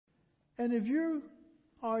And if you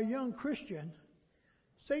are a young Christian,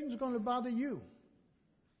 Satan's going to bother you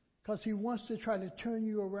because he wants to try to turn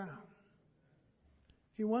you around.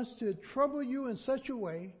 He wants to trouble you in such a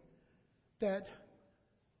way that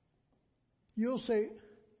you'll say,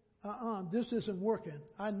 this isn't working.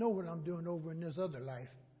 I know what I'm doing over in this other life,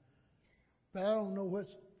 but I don't know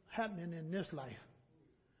what's happening in this life,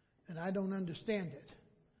 and I don't understand it.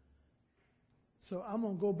 So I'm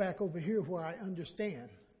going to go back over here where I understand,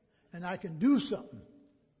 and I can do something.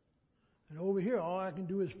 And over here, all I can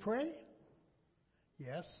do is pray.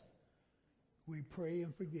 Yes, we pray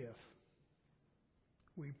and forgive.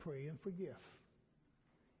 We pray and forgive.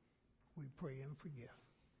 We pray and forgive.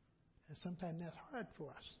 And sometimes that's hard for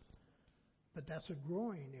us. But that's a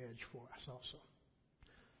growing edge for us also.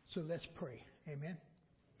 So let's pray. Amen.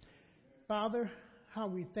 Father, how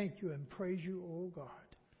we thank you and praise you, oh God.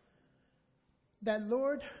 That,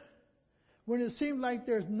 Lord, when it seems like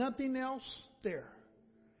there's nothing else there,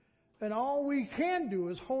 and all we can do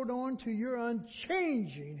is hold on to your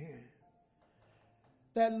unchanging hand.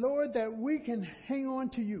 That, Lord, that we can hang on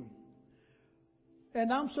to you.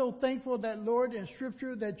 And I'm so thankful that, Lord, in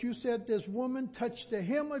Scripture that you said this woman touched the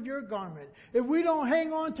hem of your garment. If we don't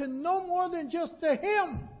hang on to no more than just the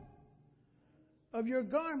hem of your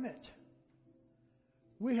garment,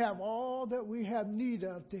 we have all that we have need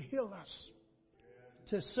of to heal us,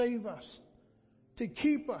 to save us, to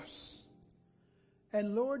keep us.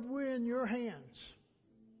 And Lord, we're in your hands.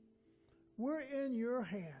 We're in your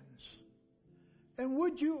hands. And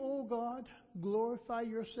would you, oh God, glorify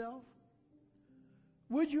yourself?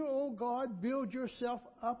 Would you, O God, build yourself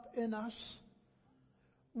up in us?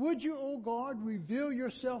 Would you, O God, reveal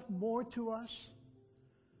yourself more to us?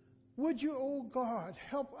 Would you, O God,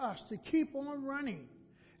 help us to keep on running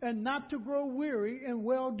and not to grow weary in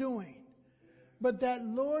well-doing? But that,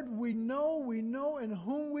 Lord, we know in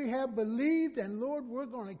whom we have believed, and Lord, we're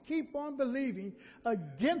going to keep on believing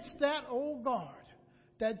against that, O God,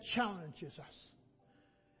 that challenges us.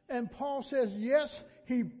 And Paul says, yes,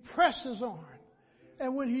 he presses on.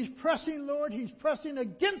 And when he's pressing, Lord, he's pressing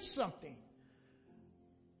against something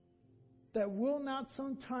that will not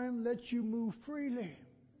sometime let you move freely.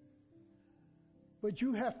 But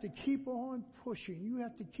you have to keep on pushing. You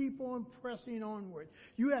have to keep on pressing onward.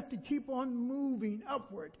 You have to keep on moving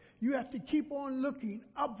upward. You have to keep on looking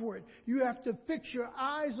upward. You have to fix your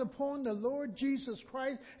eyes upon the Lord Jesus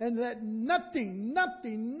Christ and let nothing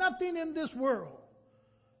in this world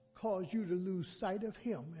cause you to lose sight of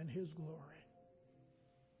Him and His glory.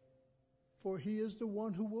 For He is the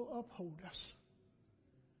one who will uphold us.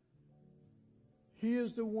 He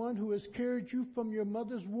is the one who has carried you from your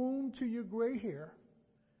mother's womb to your gray hair.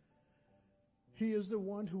 He is the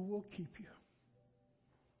one who will keep you.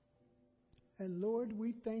 And Lord,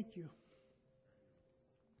 we thank you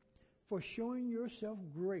for showing yourself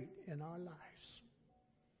great in our lives.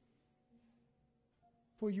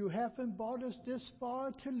 For you haven't brought us this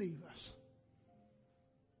far to leave us.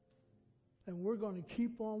 And we're going to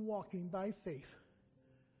keep on walking by faith.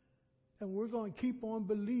 And we're going to keep on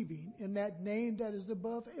believing in that name that is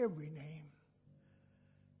above every name.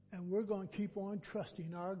 And we're going to keep on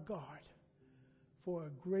trusting our God for a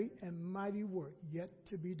great and mighty work yet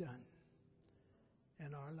to be done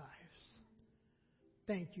in our lives.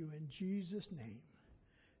 Thank you in Jesus' name.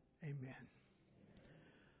 Amen.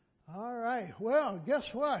 All right. Well, guess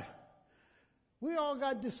what? We all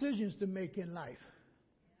got decisions to make in life.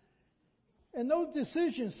 And those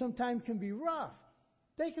decisions sometimes can be rough.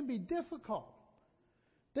 They can be difficult.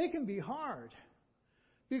 They can be hard.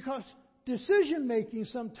 Because decision making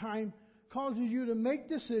sometimes causes you to make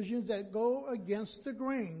decisions that go against the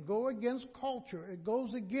grain, go against culture. It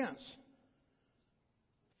goes against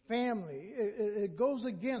family. It goes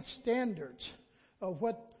against standards of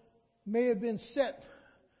what may have been set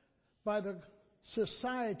by the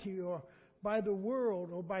society or by the world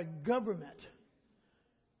or by government.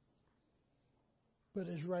 But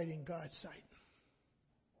it's right in God's sight.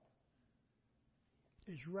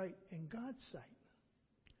 It's right in God's sight.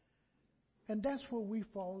 And that's where we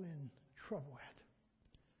fall in trouble at.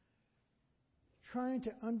 Trying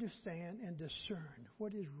to understand and discern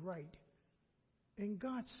what is right in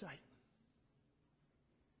God's sight.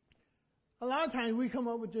 A lot of times we come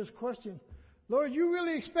up with this question, Lord, you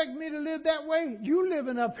really expect me to live that way? You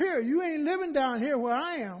living up here. You ain't living down here where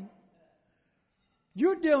I am.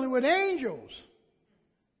 You're dealing with angels.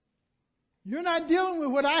 You're not dealing with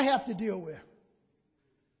what I have to deal with.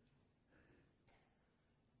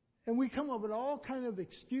 And we come up with all kinds of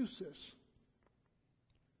excuses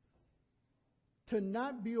to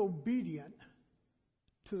not be obedient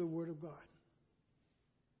to the Word of God.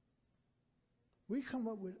 We come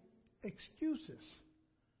up with excuses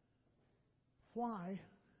why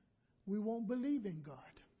we won't believe in God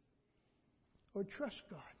or trust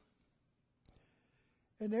God.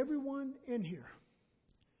 And everyone in here,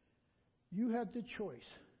 you have the choice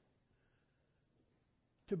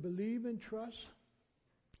to believe and trust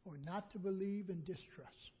or not to believe and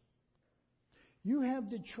distrust. You have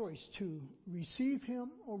the choice to receive Him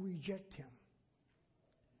or reject Him.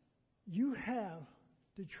 You have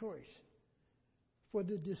the choice, for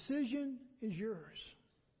the decision is yours.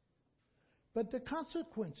 But the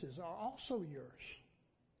consequences are also yours.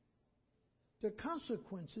 The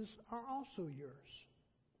consequences are also yours.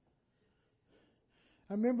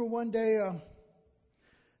 I remember one day,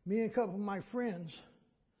 me and a couple of my friends,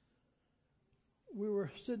 we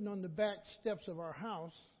were sitting on the back steps of our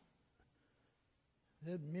house.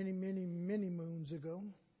 That many, many, many moons ago.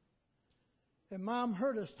 And Mom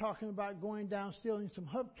heard us talking about going down stealing some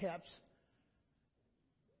hubcaps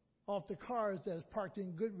off the cars that's parked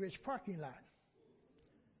in Goodrich parking lot.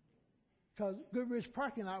 Because Goodrich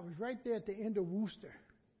parking lot was right there at the end of Wooster.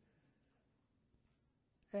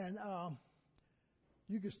 And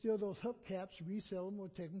you could steal those hubcaps, resell them, or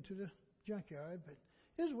take them to the junkyard. But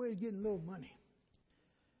it's a way of getting a little money.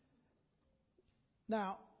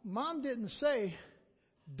 Now, Mom didn't say,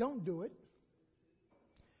 don't do it.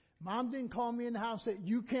 Mom didn't call me in the house and say,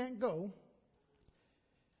 you can't go.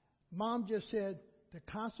 Mom just said, the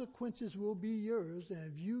consequences will be yours,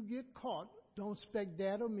 and if you get caught, don't expect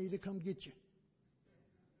Dad or me to come get you.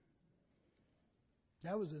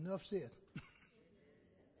 That was enough said.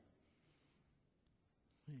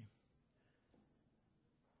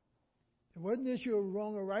 It wasn't an issue of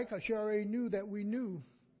wrong or right, because she already knew that we knew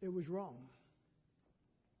it was wrong.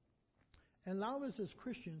 And a lot of us as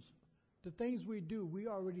Christians, the things we do, we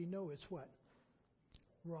already know it's what?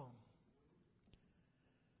 Wrong.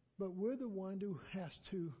 But we're the one who has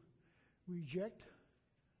to reject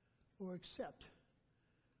or accept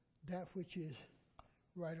that which is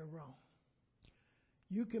right or wrong.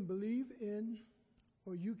 You can believe in,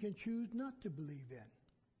 or you can choose not to believe in.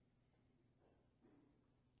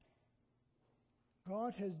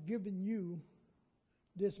 God has given you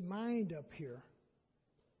this mind up here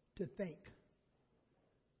to think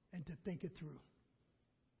and to think it through.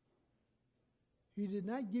 He did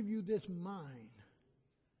not give you this mind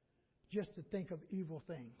just to think of evil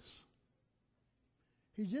things.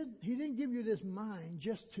 He didn't give you this mind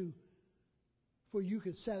just for you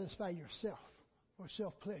could satisfy yourself or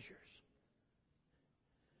self-pleasures.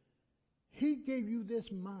 He gave you this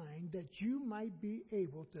mind that you might be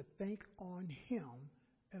able to think on Him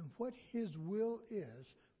and what His will is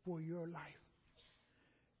for your life.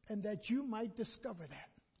 And that you might discover that.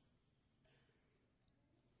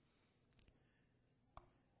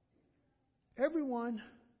 Everyone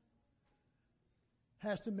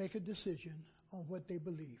has to make a decision on what they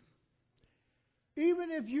believe.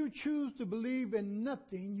 Even if you choose to believe in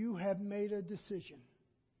nothing, you have made a decision.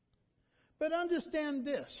 But understand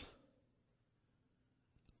this.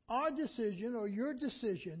 Our decision or your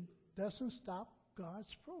decision doesn't stop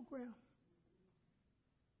God's program.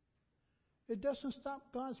 It doesn't stop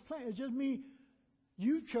God's plan. It just means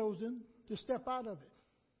you've chosen to step out of it.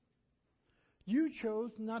 You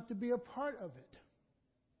chose not to be a part of it.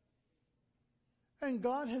 And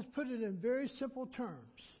God has put it in very simple terms.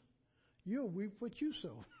 You'll reap what you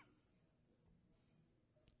sow.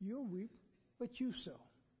 You'll reap what you sow.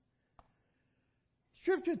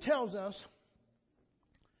 Scripture tells us,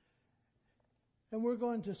 and we're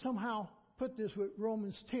going to somehow put this with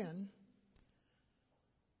Romans 10,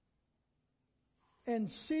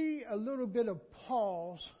 and see a little bit of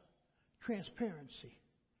Paul's transparency.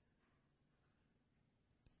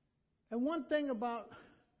 And one thing about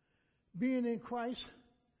being in Christ,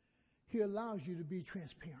 He allows you to be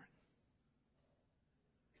transparent.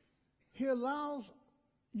 He allows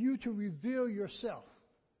you to reveal yourself.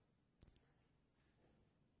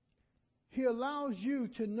 He allows you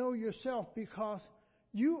to know yourself because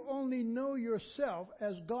you only know yourself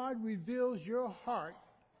as God reveals your heart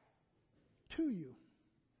to you.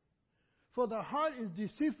 For the heart is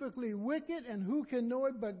deceitfully wicked, and who can know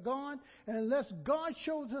it but God? And unless God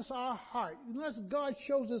shows us our heart, unless God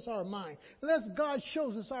shows us our mind, unless God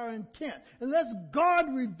shows us our intent, unless God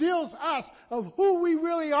reveals us of who we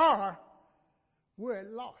really are, we're at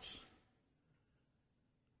loss.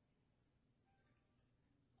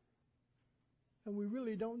 And we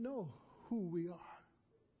really don't know who we are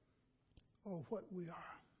or what we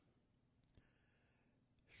are.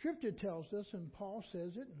 Scripture tells us, and Paul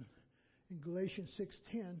says it in Galatians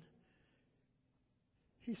 6:10,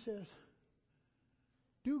 he says,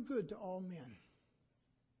 do good to all men.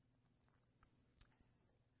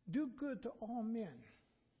 do good to all men.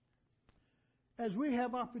 As we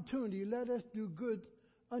have opportunity, let us do good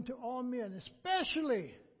unto all men,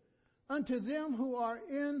 especially unto them who are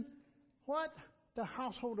in what? The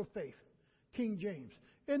household of faith. King James.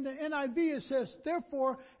 In the NIV it says,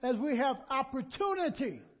 therefore, as we have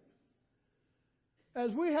opportunity,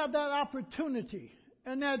 as we have that opportunity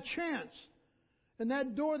and that chance and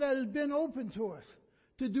that door that has been opened to us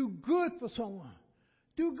to do good for someone,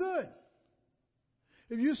 do good.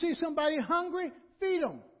 If you see somebody hungry, feed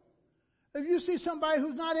them. If you see somebody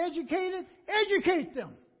who's not educated, educate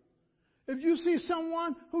them. If you see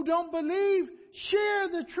someone who don't believe, share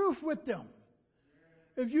the truth with them.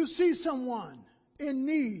 If you see someone in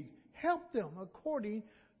need, help them according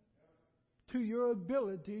to your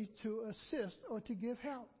ability to assist or to give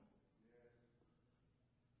help.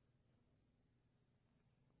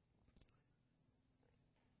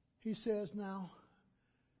 He says now,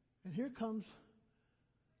 and here comes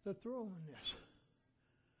the throw on this,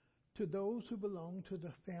 to those who belong to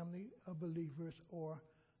the family of believers or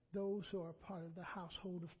those who are part of the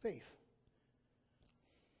household of faith.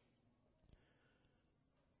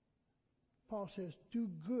 Paul says, do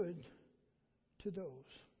good to those.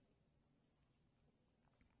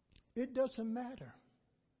 It doesn't matter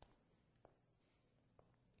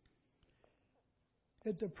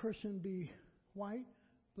if the person be white,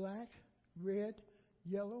 black, red,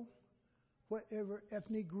 yellow, whatever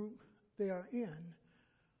ethnic group they are in.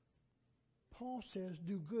 Paul says,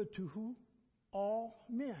 do good to who? All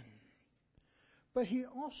men. But he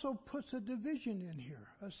also puts a division in here,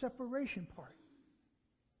 a separation part.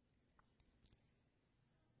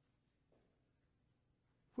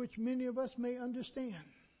 Which many of us may understand.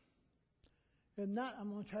 If not,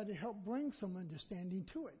 I'm going to try to help bring some understanding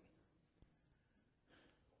to it.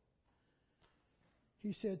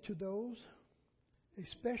 He said to those,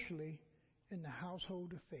 especially in the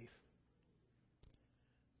household of faith.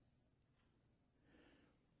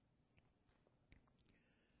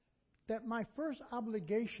 That my first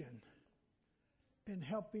obligation in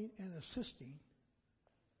helping and assisting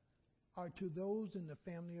are to those in the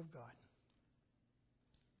family of God.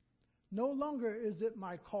 No longer is it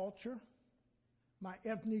my culture, my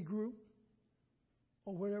ethnic group,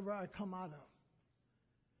 or whatever I come out of.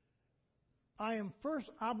 I am first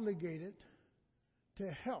obligated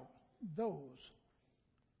to help those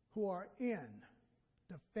who are in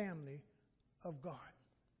the family of God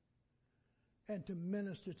and to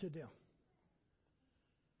minister to them.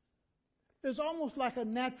 It's almost like a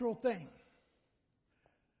natural thing.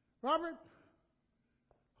 Robert,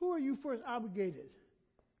 who are you first obligated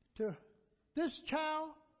to? This child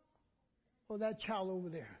or that child over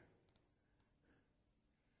there?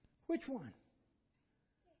 Which one?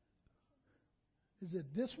 Is it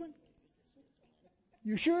this one?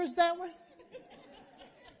 You sure it's that one?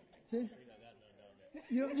 See?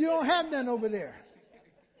 You don't have none over there.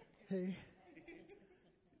 See?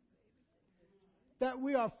 That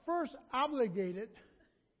we are first obligated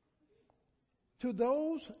to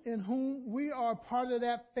those in whom we are part of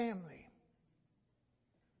that family.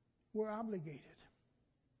 We're obligated.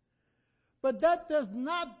 But that does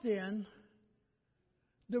not then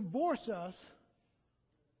divorce us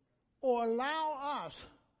or allow us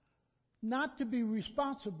not to be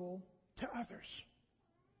responsible to others.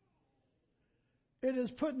 It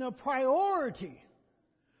is putting a priority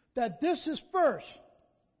that this is first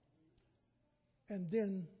and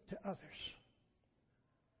then to others.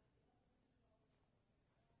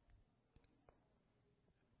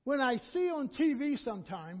 When I see on TV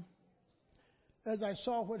sometime, as I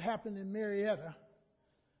saw what happened in Marietta,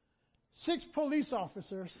 6 police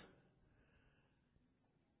officers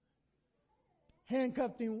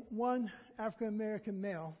handcuffing one African American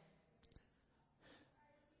male.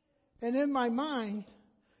 And in my mind,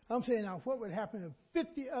 I'm saying, now what would happen if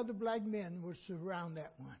 50 other black men would surround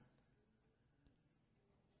that one?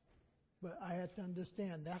 But I had to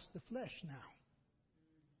understand that's the flesh now.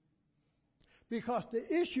 Because the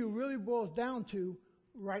issue really boils down to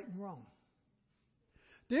right and wrong.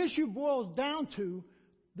 The issue boils down to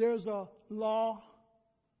there's a law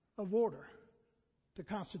of order, the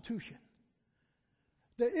Constitution.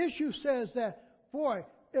 The issue says that, boy,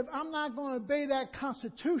 if I'm not going to obey that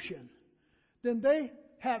Constitution, then they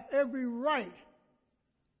have every right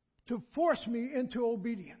to force me into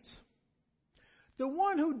obedience. The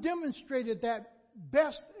one who demonstrated that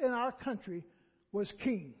best in our country was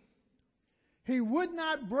King. He would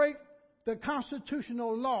not break the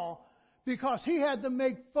constitutional law because he had to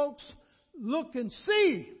make folks look and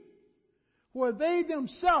see where they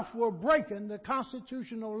themselves were breaking the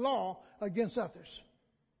constitutional law against others.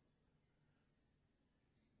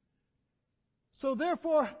 So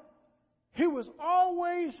therefore, he was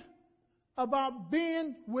always about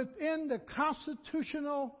being within the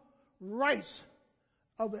constitutional rights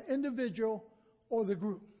of an individual or the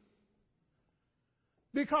group.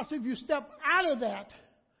 Because if you step out of that,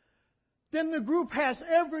 then the group has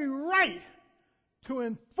every right to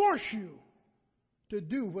enforce you to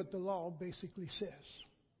do what the law basically says.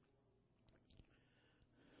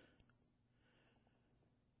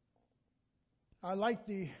 I like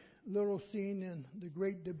the little scene in The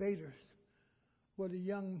Great Debaters where the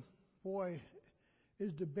young boy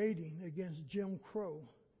is debating against Jim Crow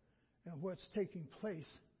and what's taking place.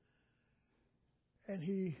 And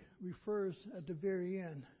he refers at the very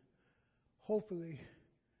end, hopefully,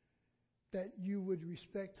 that you would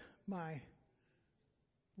respect my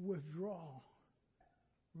withdrawal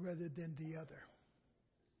rather than the other.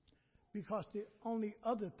 Because the only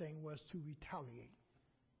other thing was to retaliate.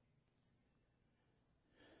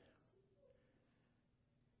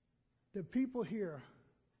 The people here,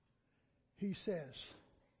 he says,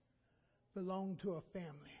 belong to a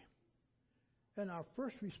family. And our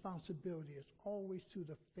first responsibility is always to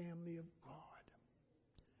the family of God.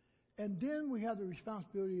 And then we have the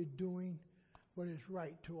responsibility of doing what is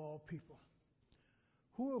right to all people.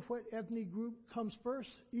 Who or what ethnic group comes first?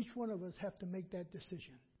 Each one of us have to make that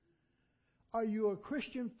decision. Are you a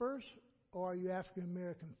Christian first, or are you African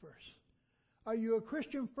American first? Are you a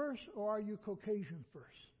Christian first, or are you Caucasian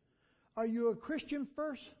first? Are you a Christian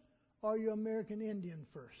first, or are you American Indian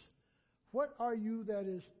first? What are you that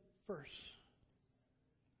is first?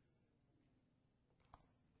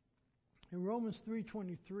 In Romans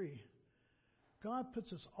 3:23, God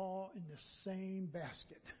puts us all in the same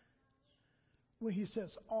basket when he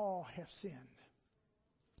says all have sinned.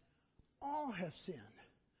 All have sinned.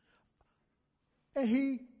 And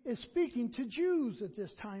he is speaking to Jews at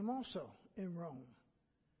this time also in Rome.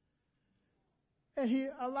 And he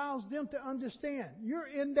allows them to understand, you're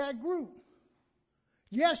in that group.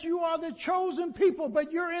 Yes, you are the chosen people,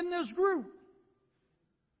 but you're in this group.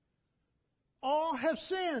 All have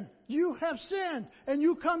sinned. You have sinned. And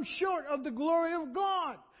you come short of the glory of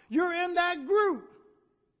God. You're in that group.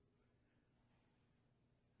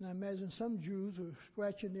 And I imagine some Jews were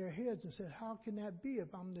scratching their heads and said, how can that be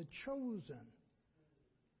if I'm the chosen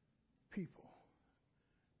people?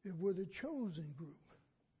 If we're the chosen group.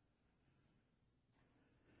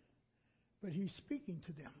 But he's speaking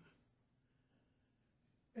to them.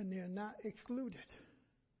 And they're not excluded.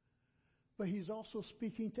 But he's also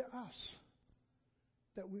speaking to us.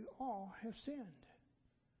 That we all have sinned.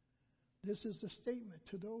 This is the statement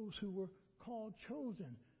to those who were called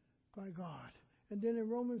chosen by God. And then in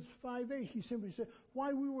Romans 5:8, he simply said,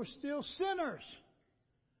 while we were still sinners,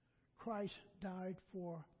 Christ died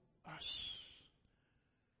for us.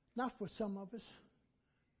 Not for some of us.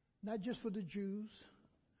 Not just for the Jews.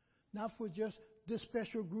 Not for just this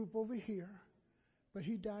special group over here. But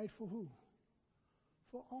he died for who?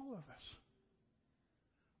 For all of us.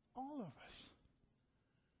 All of us.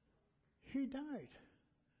 He died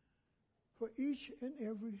for each and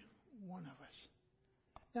every one of us.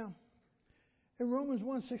 Now, in Romans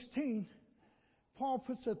 1:16, Paul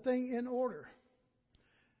puts a thing in order.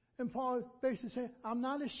 And Paul basically said, I'm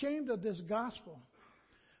not ashamed of this gospel.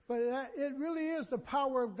 But it really is the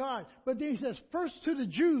power of God. But then he says, first to the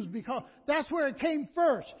Jews, because that's where it came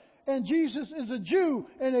first. And Jesus is a Jew,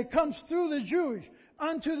 and it comes through the Jewish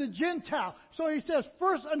unto the Gentile. So he says,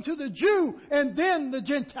 first unto the Jew, and then the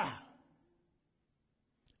Gentile.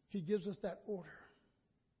 He gives us that order.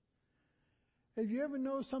 Have you ever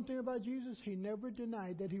known something about Jesus? He never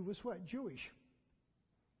denied that he was what? Jewish.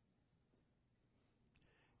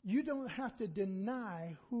 You don't have to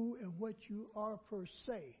deny who and what you are per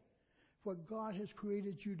se, what God has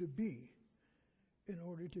created you to be in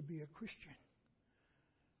order to be a Christian.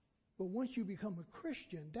 But once you become a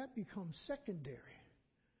Christian, that becomes secondary.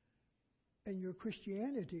 And your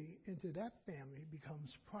Christianity into that family becomes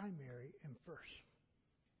primary and first.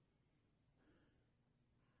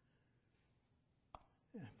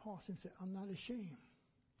 And Paul said, I'm not ashamed.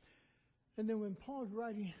 And then when Paul's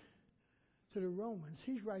writing to the Romans,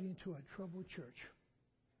 he's writing to a troubled church.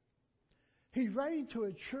 He's writing to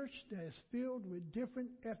a church that is filled with different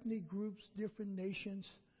ethnic groups, different nations,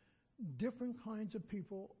 different kinds of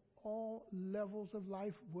people, all levels of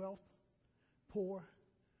life, wealth, poor,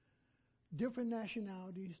 different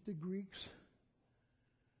nationalities, the Greeks.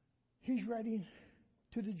 He's writing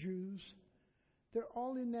to the Jews. They're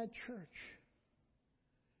all in that church.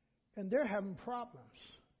 And they're having problems.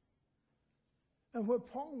 And what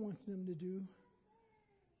Paul wants them to do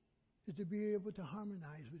is to be able to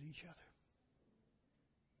harmonize with each other.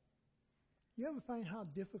 You ever find how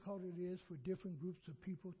difficult it is for different groups of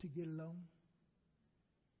people to get along?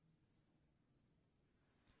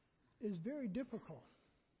 It's very difficult.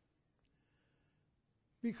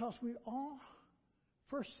 Because we all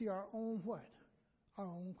first see our own what? Our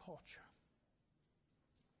own culture.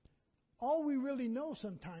 All we really know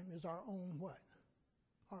sometimes is our own what?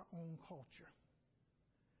 Our own culture.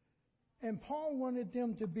 And Paul wanted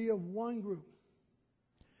them to be of one group.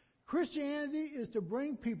 Christianity is to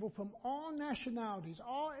bring people from all nationalities,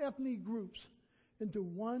 all ethnic groups, into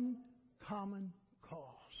one common cause.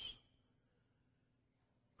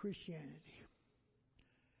 Christianity.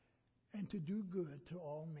 And to do good to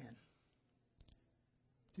all men.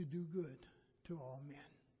 To do good to all men.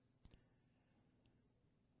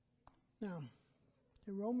 Now,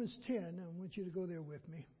 in Romans 10, I want you to go there with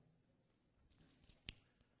me.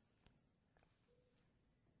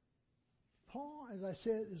 Paul, as I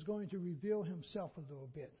said, is going to reveal himself a little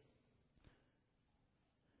bit.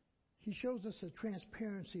 He shows us a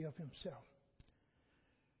transparency of himself.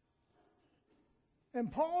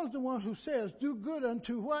 And Paul is the one who says, do good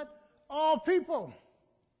unto what? All people.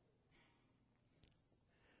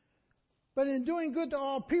 But in doing good to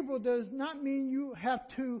all people does not mean you have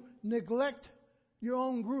to neglect your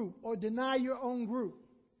own group or deny your own group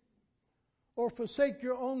or forsake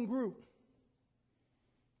your own group.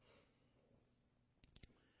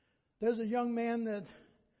 There's a young man that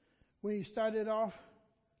when he started off,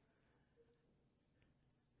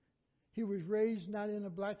 he was raised not in a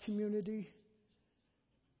black community.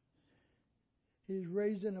 He was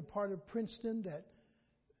raised in a part of Princeton that,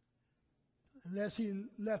 unless he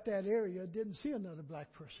left that area, didn't see another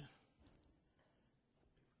black person.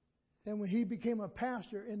 And when he became a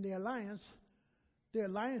pastor in the Alliance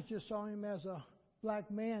just saw him as a black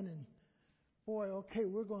man and, boy, okay,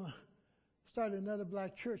 we're going to start another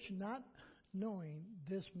black church, not knowing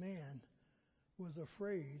this man was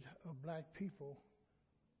afraid of black people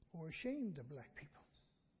or ashamed of black people.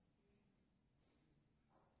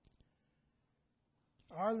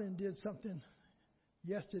 Arlen did something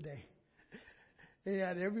yesterday. He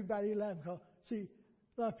had everybody laughing. See,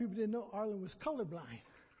 a lot of people didn't know Arlen was colorblind.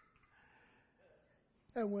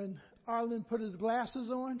 And when Arlen put his glasses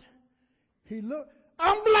on, he looked,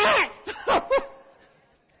 I'm black!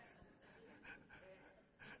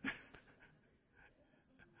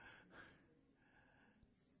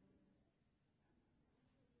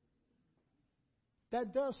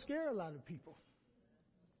 That does scare a lot of people.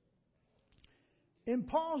 In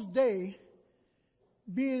Paul's day,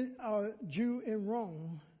 being a Jew in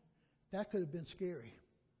Rome, that could have been scary.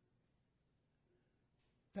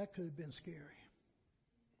 That could have been scary.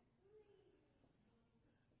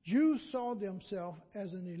 Jews saw themselves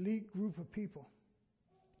as an elite group of people.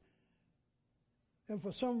 And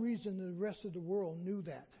for some reason, the rest of the world knew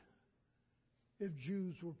that, if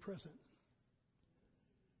Jews were present,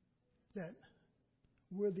 that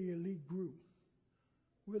we're the elite group.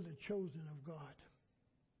 We're the chosen of God.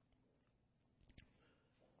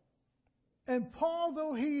 And Paul,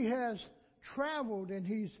 though he has traveled and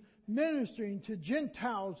he's ministering to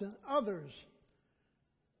Gentiles and others,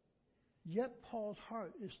 yet Paul's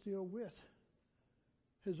heart is still with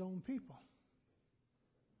his own people.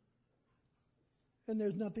 And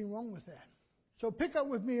there's nothing wrong with that. So pick up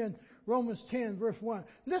with me in Romans 10, verse 1.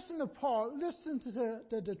 Listen to Paul. Listen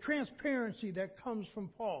to the transparency that comes from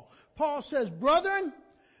Paul. Paul says, brethren,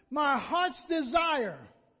 my heart's desire.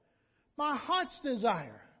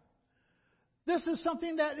 This is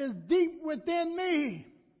something that is deep within me.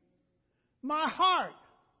 My heart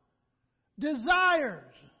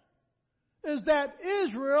desires is that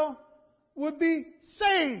Israel would be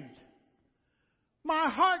saved. My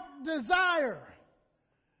heart desire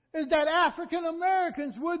is that African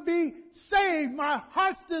Americans would be saved. My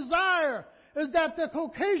heart's desire is that the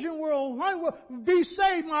Caucasian world would be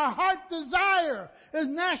saved. My heart's desire is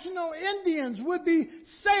national Indians would be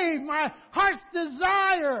saved. My heart's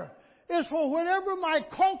desire is for whatever my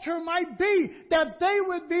culture might be, that they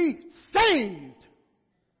would be saved.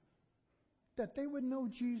 That they would know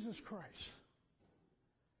Jesus Christ.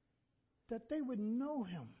 That they would know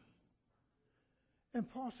Him. And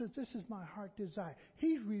Paul says, this is my heart desire.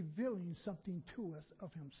 He's revealing something to us of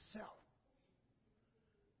himself.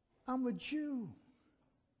 I'm a Jew.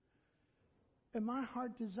 And my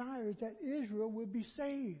heart desire is that Israel would be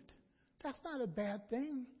saved. That's not a bad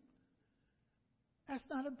thing. That's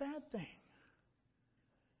not a bad thing.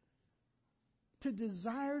 To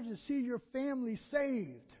desire to see your family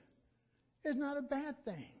saved is not a bad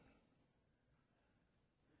thing.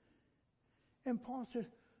 And Paul says,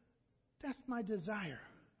 that's my desire.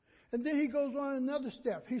 And then he goes on another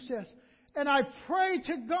step. He says, and I pray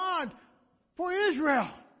to God for Israel.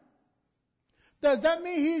 Does that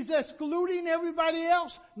mean he's excluding everybody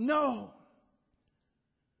else? No.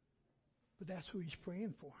 But that's who he's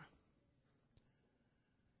praying for.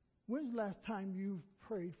 When's the last time you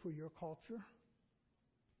prayed for your culture?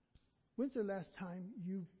 When's the last time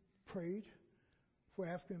you prayed for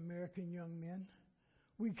African American young men?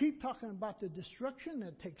 We keep talking about the destruction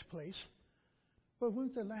that takes place, but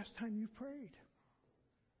when's the last time you prayed?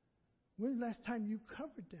 When's the last time you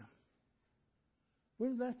covered them?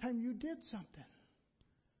 When's the last time you did something?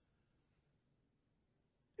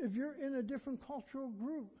 If you're in a different cultural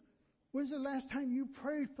group, when's the last time you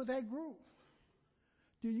prayed for that group?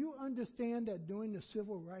 Do you understand that during the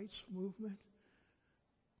civil rights movement,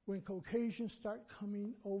 when Caucasians start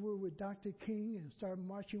coming over with Dr. King and start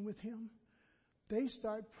marching with him, they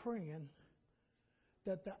start praying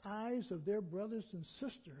that the eyes of their brothers and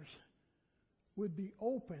sisters would be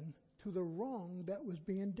open to the wrong that was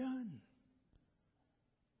being done.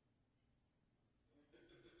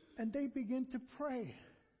 And they begin to pray.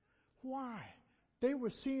 Why? They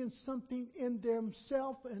were seeing something in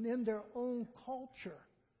themselves and in their own culture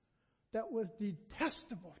that was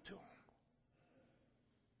detestable to them.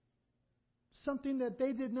 Something that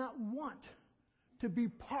they did not want to be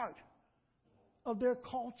part of their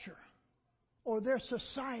culture or their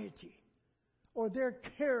society or their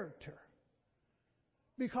character.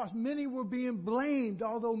 Because many were being blamed,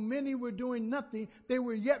 although many were doing nothing, they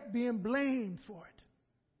were yet being blamed for it.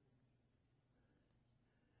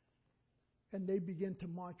 And they begin to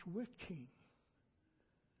march with King.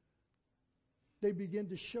 They begin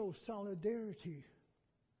to show solidarity.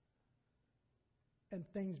 And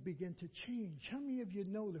things begin to change. How many of you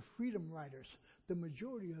know the Freedom Riders? The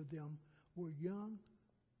majority of them were young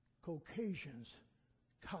Caucasians,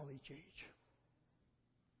 college age.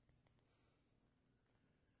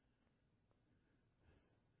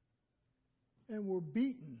 And were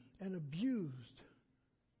beaten and abused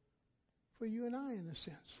for you and I, in a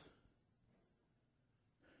sense.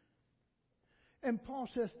 And Paul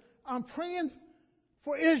says, I'm praying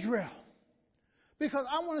for Israel because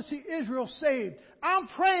I want to see Israel saved. I'm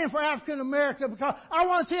praying for African America because I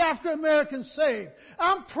want to see African Americans saved.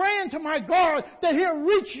 I'm praying to my God that He'll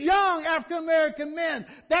reach young African American men.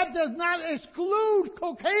 That does not exclude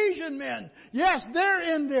Caucasian men. Yes,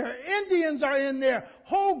 they're in there. Indians are in there.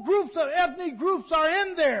 Whole groups of ethnic groups are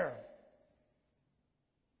in there.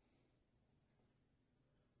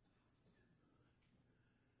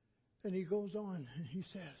 And he goes on and he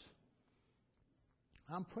says,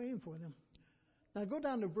 I'm praying for them. Now go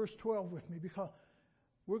down to verse 12 with me, because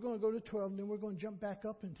we're going to go to 12 and then we're going to jump back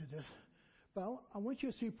up into this. But I want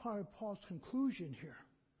you to see part of Paul's conclusion here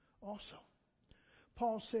also.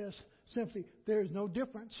 Paul says simply, there is no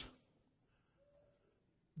difference.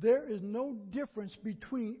 There is no difference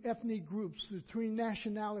between ethnic groups, between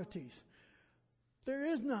nationalities.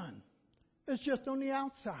 There is none. It's just on the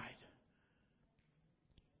outside.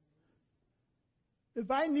 If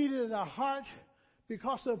I needed a heart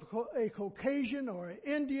because of a Caucasian or an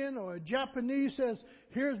Indian or a Japanese says,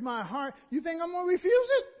 here's my heart, you think I'm going to refuse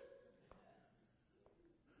it?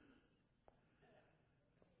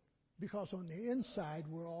 Because on the inside,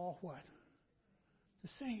 we're all what? The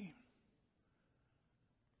same.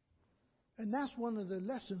 And that's one of the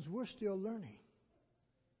lessons we're still learning.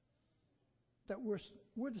 That we're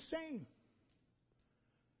the same.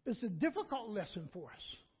 It's a difficult lesson for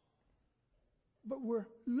us. But we're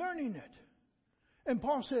learning it. And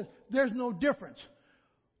Paul says, there's no difference.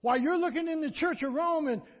 While you're looking in the Church of Rome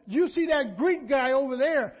and you see that Greek guy over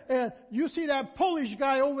there, and you see that Polish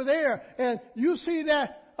guy over there, and you see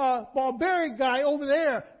that barbaric guy over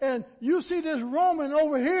there, and you see this Roman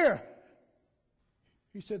over here.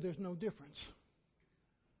 He said, there's no difference.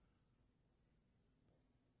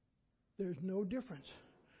 There's no difference.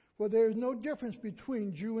 Well, there's no difference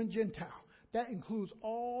between Jew and Gentile. That includes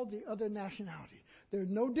all the other nationalities. There's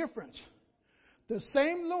no difference. The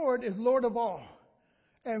same Lord is Lord of all,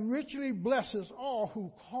 and richly blesses all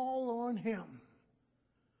who call on Him.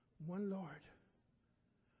 One Lord.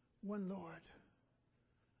 One Lord.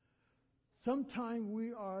 Sometimes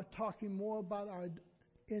we are talking more about our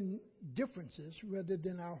indifferences rather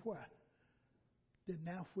than our what? Than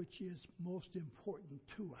that which is most important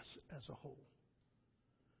to us as a whole.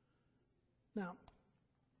 Now,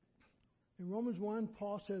 in Romans 1,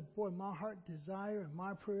 Paul said, boy, my heart desire and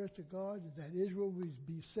my prayers to God is that Israel will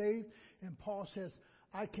be saved. And Paul says,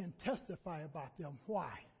 I can testify about them. Why?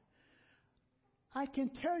 I can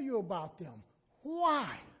tell you about them.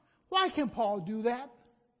 Why? Why can Paul do that?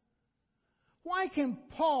 Why can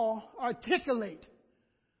Paul articulate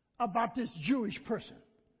about this Jewish person?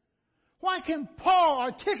 Why can Paul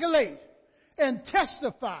articulate and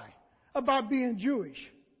testify about being Jewish?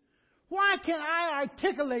 Why can't I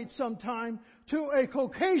articulate sometime to a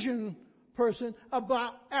Caucasian person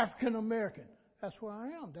about African American? That's where I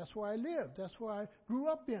am. That's where I live. That's where I grew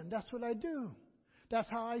up in. That's what I do. That's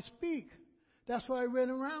how I speak. That's what I ran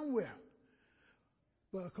around with.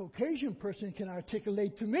 But a Caucasian person can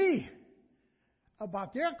articulate to me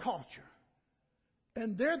about their culture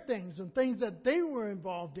and their things and things that they were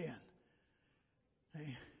involved in.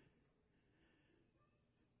 Hey.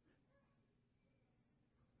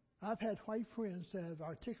 I've had white friends that have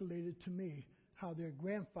articulated to me how their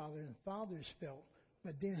grandfather and fathers felt,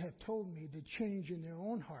 but then have told me the change in their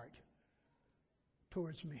own heart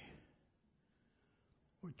towards me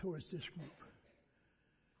or towards this group.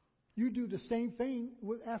 You do the same thing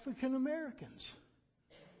with African Americans.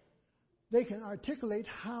 They can articulate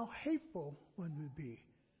how hateful one would be.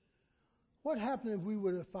 What happened if we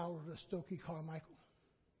would have followed a Stokely Carmichael?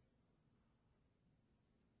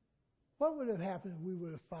 What would have happened if we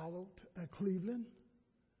would have followed a Cleveland?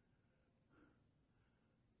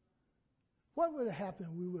 What would have happened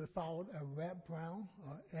if we would have followed a Rap Brown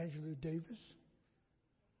or Angela Davis?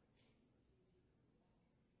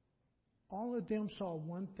 All of them saw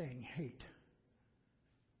one thing, hate.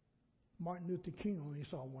 Martin Luther King only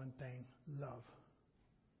saw one thing, love.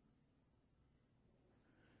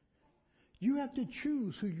 You have to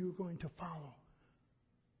choose who you're going to follow.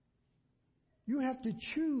 You have to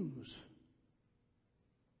choose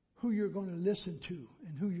who you're going to listen to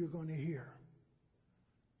and who you're going to hear.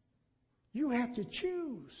 You have to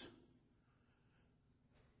choose.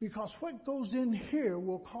 Because what goes in here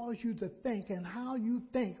will cause you to think, and how you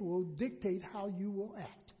think will dictate how you will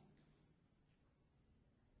act.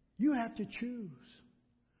 You have to choose.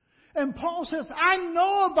 And Paul says, I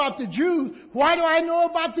know about the Jews. Why do I know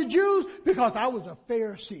about the Jews? Because I was a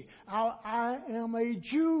Pharisee. I am a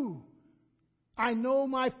Jew. I know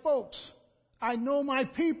my folks. I know my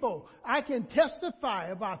people. I can testify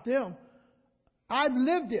about them. I've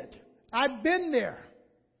lived it. I've been there.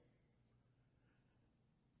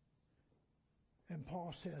 And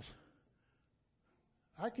Paul says,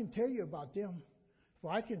 I can tell you about them,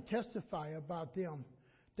 for I can testify about them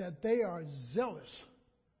that they are zealous.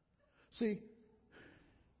 See,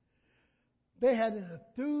 they had an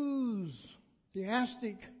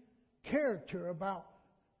enthusiastic character about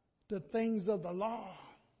the things of the law.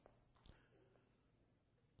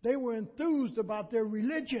 They were enthused about their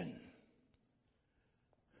religion.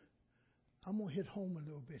 I'm going to hit home a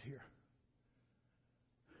little bit here.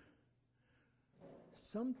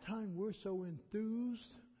 Sometimes we're so enthused,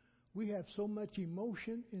 we have so much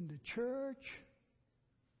emotion in the church,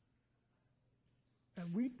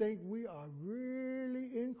 and we think we are really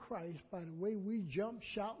in Christ by the way we jump,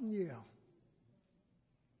 shout, and yell.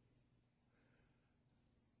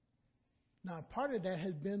 Now, part of that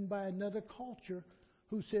has been by another culture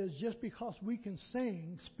who says just because we can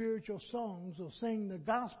sing spiritual songs or sing the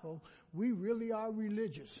gospel, we really are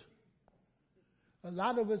religious. A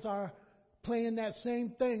lot of us are playing that same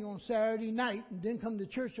thing on Saturday night and then come to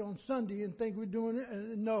church on Sunday and think we're doing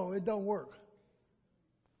it. No, it don't work.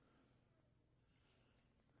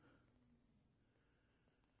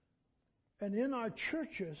 And in our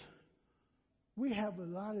churches, we have a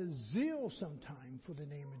lot of zeal sometimes for the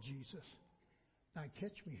name of Jesus. Now,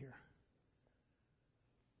 catch me here.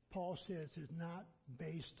 Paul says it's not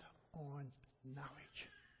based on knowledge.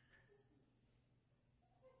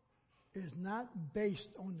 It's not based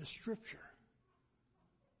on the Scripture.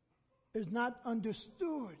 It's not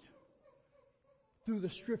understood through the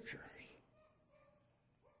Scriptures.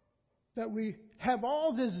 That we have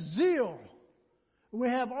all this zeal. We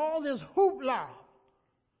have all this hoopla.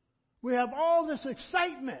 We have all this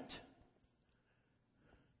excitement.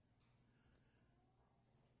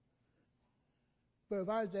 But if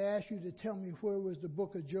I was to ask you to tell me where was the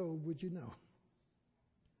book of Job, would you know?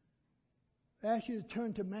 If I asked you to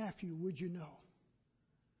turn to Matthew, would you know?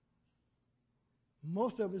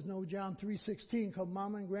 Most of us know John 3:16 because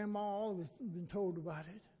Mama and Grandma, all of us have been told about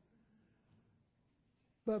it.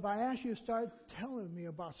 But if I ask you to start telling me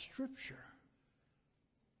about Scripture,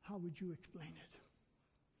 how would you explain it?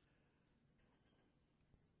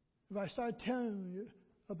 If I start telling you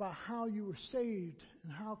about how you were saved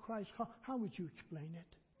and how Christ, how would you explain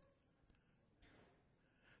it?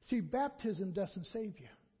 See, baptism doesn't save you.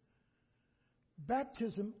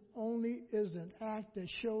 Baptism only is an act that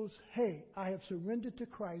shows, hey, I have surrendered to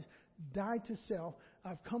Christ, died to self,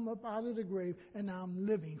 I've come up out of the grave, and now I'm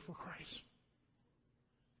living for Christ.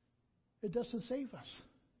 It doesn't save us.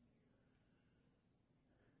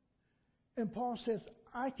 And Paul says,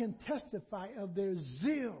 I can testify of their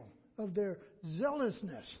zeal, of their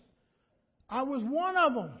zealousness. I was one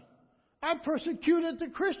of them. I persecuted the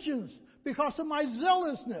Christians because of my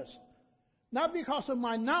zealousness. Not because of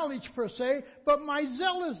my knowledge per se, but my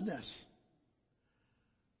zealousness.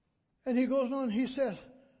 And he goes on, he says,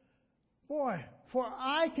 boy, for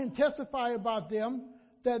I can testify about them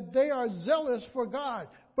that they are zealous for God,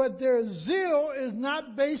 but their zeal is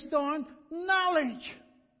not based on knowledge.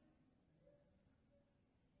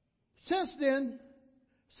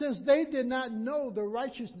 Since they did not know the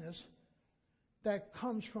righteousness that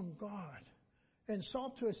comes from God and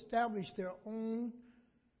sought to establish their own,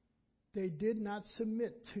 they did not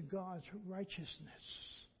submit to God's righteousness.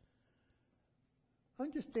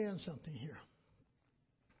 Understand something here.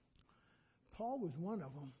 Paul was one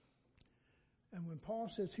of them. And when Paul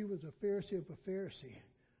says he was a Pharisee of a Pharisee,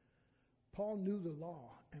 Paul knew the law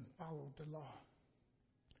and followed the law.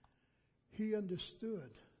 He understood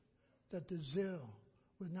that the zeal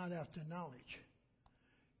was not after knowledge.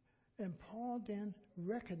 And Paul then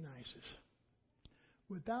recognizes,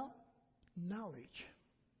 without knowledge,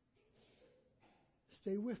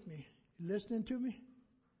 stay with me, listening to me?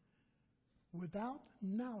 Without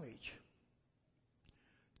knowledge,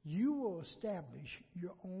 you will establish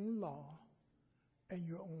your own law and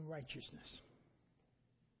your own righteousness.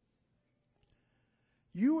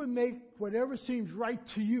 You will make whatever seems right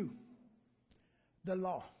to you the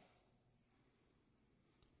law.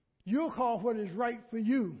 You'll call what is right for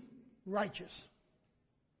you righteous.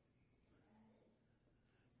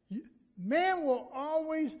 Man will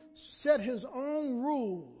always set his own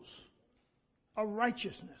rules of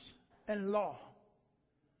righteousness and law,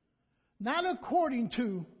 not according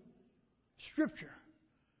to Scripture.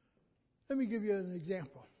 Let me give you an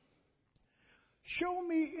example. Show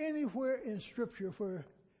me anywhere in Scripture where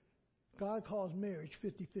God calls marriage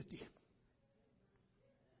 50-50.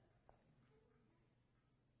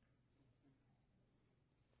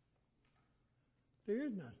 There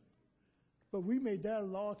is none. But we made that a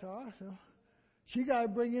law to ourselves. She got to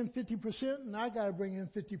bring in 50% and I got to bring in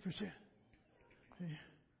 50%.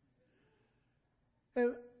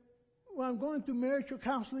 And when I'm going through marital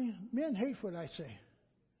counseling, men hate what I say.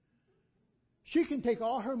 She can take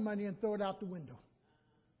all her money and throw it out the window.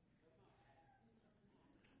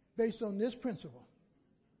 Based on this principle.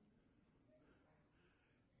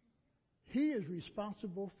 He is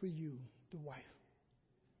responsible for you, the wife.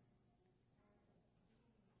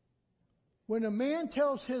 When a man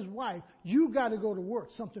tells his wife, you got to go to work,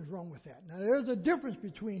 something's wrong with that. Now, there's a difference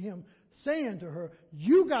between him saying to her,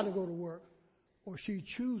 you got to go to work, or she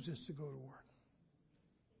chooses to go to work.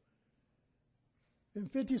 In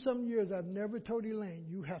 50-something years, I've never told Elaine,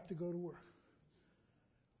 you have to go to work.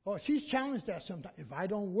 Oh, she's challenged that sometimes. If I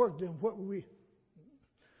don't work, then what will we?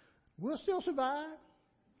 We'll still survive.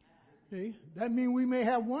 See? That means we may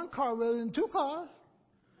have one car rather than two cars.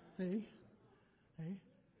 See? See?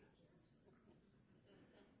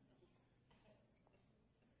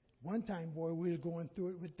 One time, boy, we were going through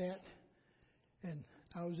it with that, and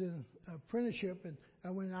I was in an apprenticeship, and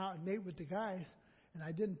I went out and ate with the guys, and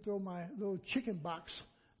I didn't throw my little chicken box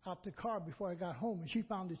out the car before I got home, and she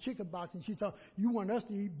found the chicken box, and she thought, you want us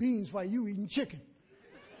to eat beans while you eating chicken.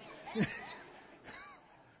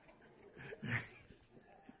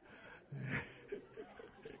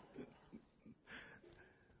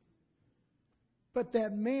 But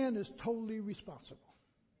that man is totally responsible,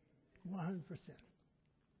 100%.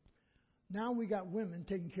 Now we got women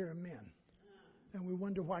taking care of men. And we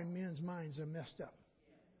wonder why men's minds are messed up.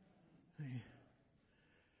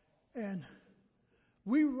 And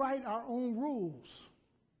we write our own rules.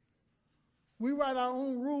 We write our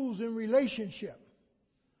own rules in relationship.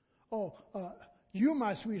 Oh, you're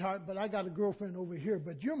my sweetheart, but I got a girlfriend over here,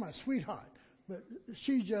 but you're my sweetheart. But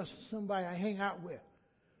she's just somebody I hang out with.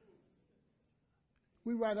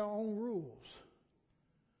 We write our own rules.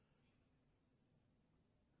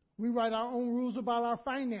 We write our own rules about our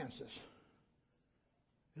finances.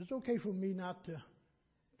 It's okay for me not to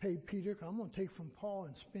pay Peter, because I'm going to take from Paul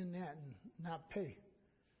and spend that and not pay.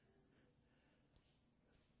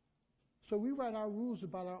 So we write our rules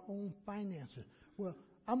about our own finances. Well,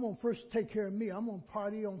 I'm going to first take care of me. I'm going to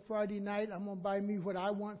party on Friday night. I'm going to buy me what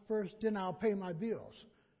I want first, then I'll pay my bills.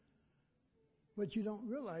 But you don't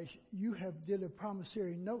realize you have did a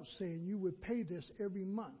promissory note saying you would pay this every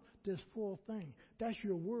month, this full thing. That's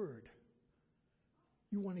your word.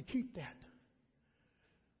 You want to keep that.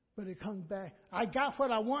 But it comes back, I got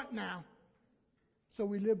what I want now. So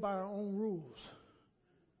we live by our own rules.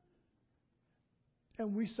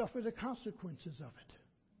 And we suffer the consequences of it.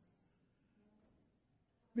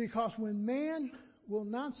 Because when man will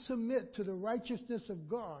not submit to the righteousness of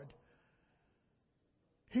God,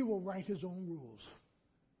 he will write his own rules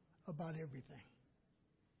about everything.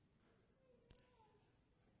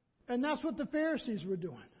 And that's what the Pharisees were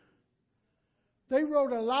doing. They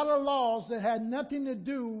wrote a lot of laws that had nothing to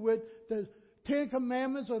do with the Ten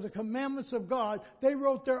Commandments or the commandments of God. They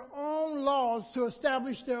wrote their own laws to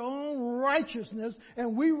establish their own righteousness,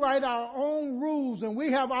 and we write our own rules, and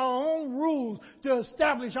we have our own rules to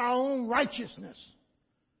establish our own righteousness.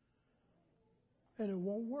 And it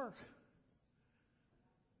won't work.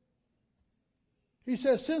 He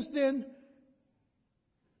says, since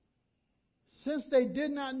they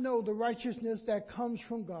did not know the righteousness that comes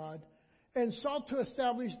from God, and sought to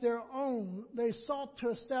establish their own. They sought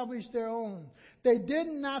to establish their own. They did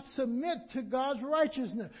not submit to God's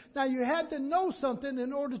righteousness. Now you had to know something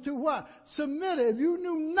in order to what? Submit it. If you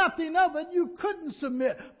knew nothing of it, you couldn't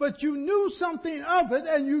submit. But you knew something of it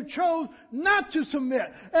and you chose not to submit.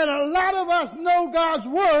 And a lot of us know God's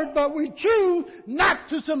word, but we choose not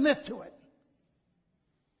to submit to it.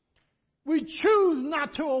 We choose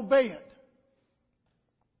not to obey it.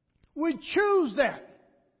 We choose that.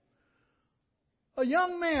 A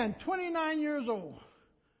young man, 29 years old,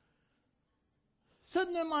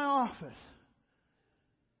 sitting in my office.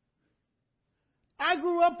 I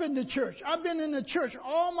grew up in the church. I've been in the church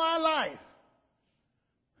all my life.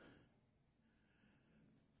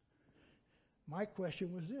 My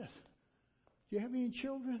question was this: do you have any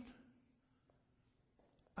children?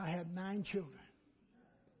 I have 9 children.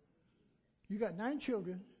 You got 9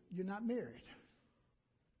 children, you're not married.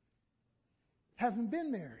 Haven't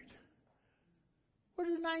been married. Where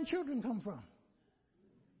did 9 children come from?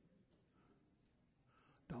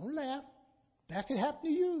 Don't laugh. That could happen to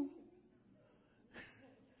you.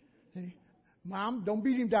 Mom, don't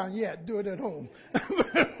beat him down yet. Do it at home.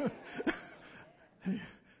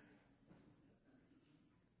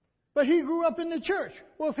 But he grew up in the church.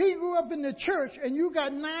 Well, if he grew up in the church and you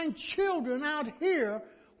got 9 children out here,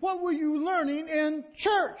 what were you learning in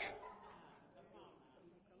church?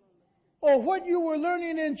 Or what you were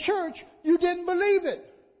learning in church, you didn't believe it.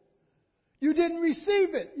 You didn't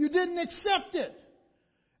receive it. You didn't accept it.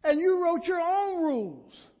 And you wrote your own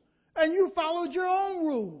rules. And you followed your own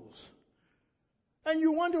rules. And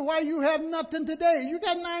you wonder why you have nothing today. You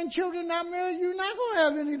got 9 children not married, you're not going to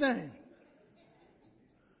have anything.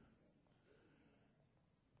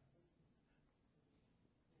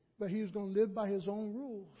 But he was going to live by his own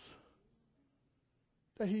rules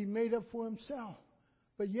that he made up for himself.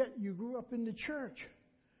 But yet you grew up in the church.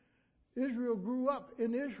 Israel grew up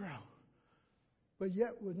in Israel, but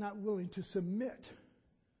yet was not willing to submit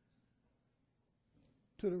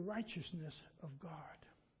to the righteousness of God.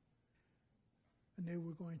 And they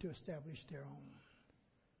were going to establish their own.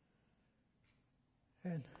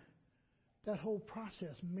 And that whole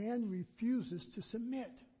process, man refuses to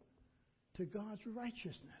submit to God's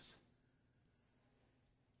righteousness.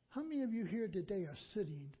 How many of you here today are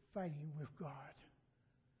sitting fighting with God?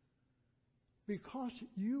 Because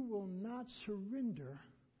you will not surrender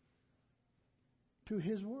to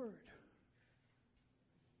His Word,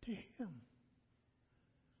 to Him.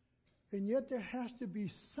 And yet there has to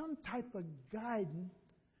be some type of guidance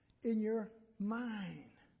in your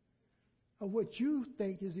mind of what you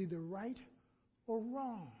think is either right or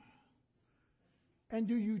wrong. And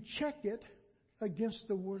do you check it against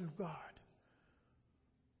the Word of God?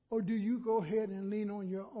 Or do you go ahead and lean on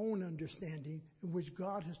your own understanding, in which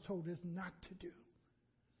God has told us not to do?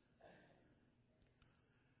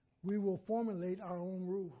 We will formulate our own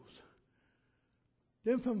rules.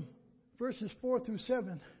 Then from verses 4 through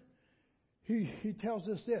 7, he tells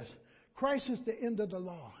us this: Christ is the end of the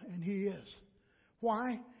law, and He is.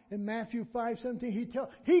 Why? In Matthew 5:17,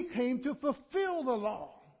 He came to fulfill the law.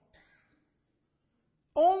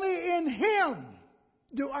 Only in Him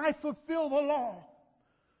do I fulfill the law.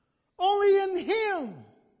 Only in Him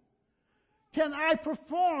can I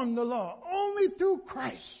perform the law. Only through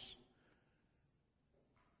Christ.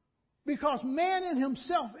 Because man in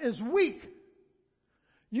himself is weak.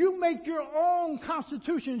 You make your own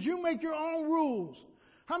constitutions. You make your own rules.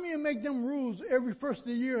 How many of you make them rules every first of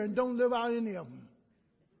the year and don't live out any of them?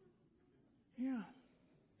 Yeah.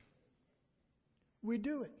 We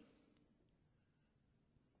do it.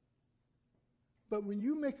 But when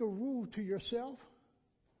you make a rule to yourself,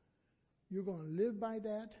 you're going to live by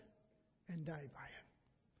that and die by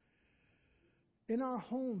it. In our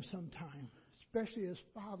homes sometime, especially as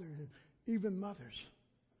fathers and even mothers.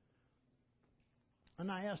 And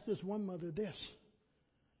I asked this one mother this,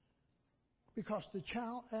 because the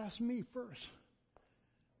child asked me first.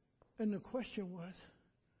 And the question was,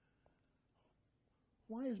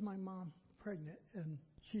 why is my mom pregnant and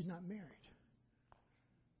she's not married?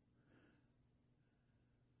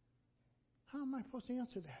 How am I supposed to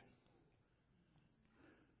answer that?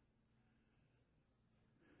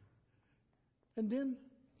 And then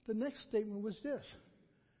the next statement was this.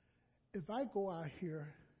 If I go out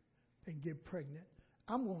here and get pregnant,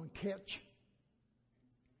 I'm going to catch.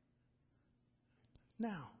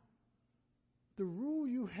 Now, the rule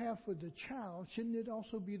you have for the child, shouldn't it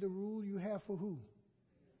also be the rule you have for who?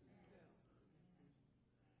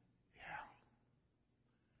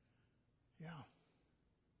 Yeah.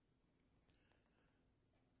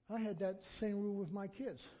 I had that same rule with my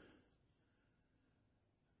kids.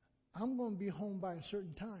 I'm going to be home by a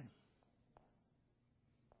certain time.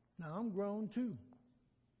 Now, I'm grown too.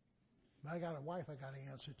 But I got a wife I got to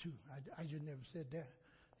answer to. I just never said that.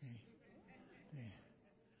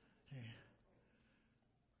 Yeah.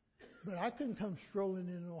 But I couldn't come strolling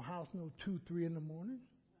in no house no 2, 3 in the morning.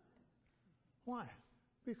 Why?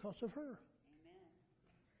 Because of her.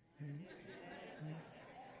 Amen.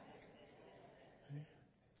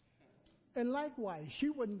 And likewise, she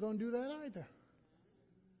wasn't going to do that either.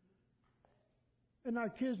 And our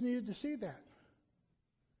kids needed to see that.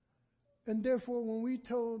 And therefore, when we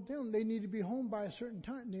told them they need to be home by a certain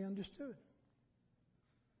time, they understood.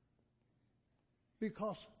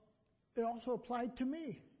 Because it also applied to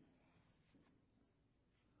me.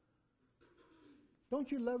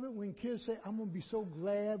 Don't you love it when kids say, I'm going to be so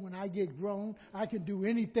glad when I get grown, I can do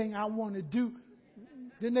anything I want to do.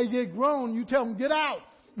 Then they get grown, you tell them, get out.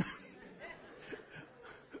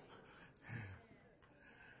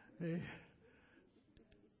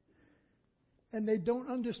 And they don't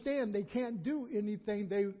understand. They can't do anything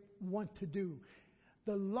they want to do.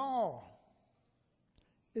 The law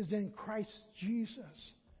is in Christ Jesus.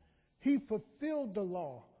 He fulfilled the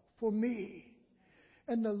law for me.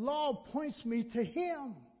 And the law points me to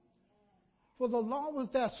Him. For the law was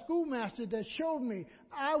that schoolmaster that showed me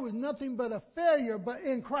I was nothing but a failure. But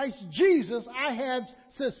in Christ Jesus, I had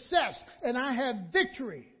success and I had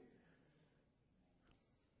victory.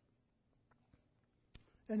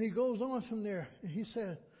 And he goes on from there, and he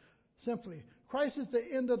said simply, Christ is the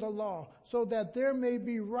end of the law, so that there may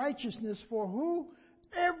be righteousness for who?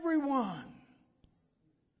 Everyone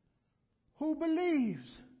who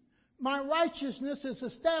believes. My righteousness is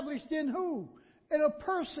established in who? In a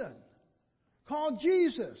person called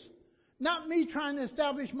Jesus. Not me trying to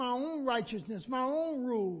establish my own righteousness, my own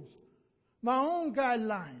rules, my own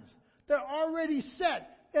guidelines. They're already set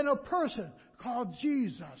in a person called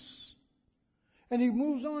Jesus. And he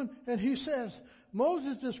moves on and he says,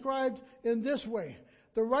 Moses described in this way,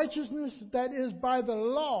 the righteousness that is by the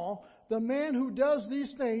law, the man who does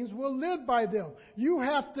these things will live by them. You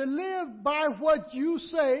have to live by what you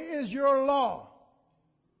say is your law.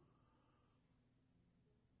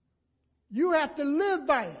 You have to live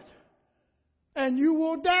by it. And you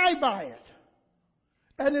will die by it.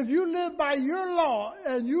 And if you live by your law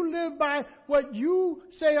and you live by what you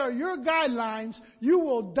say are your guidelines, you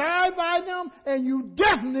will die by them and you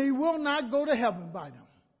definitely will not go to heaven by them.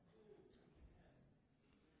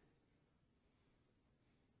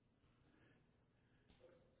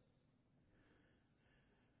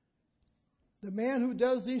 The man who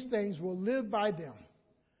does these things will live by them.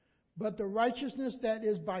 But the righteousness that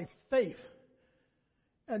is by faith,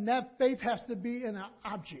 and that faith has to be in an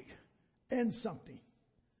object, in something.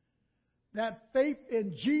 That faith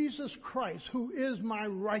in Jesus Christ, who is my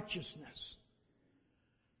righteousness.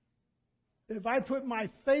 If I put my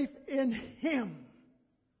faith in Him,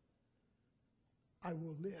 I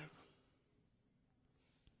will live.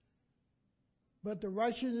 But the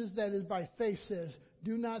righteousness that is by faith says,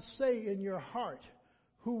 do not say in your heart,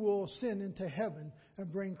 who will ascend into heaven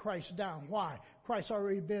and bring Christ down. Why? Christ's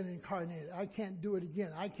already been incarnated. I can't do it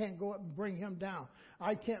again. I can't go up and bring Him down.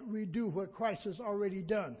 I can't redo what Christ has already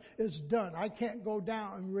done. It's done. I can't go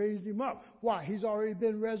down and raise Him up. Why? He's already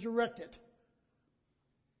been resurrected.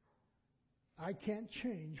 I can't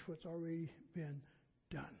change what's already been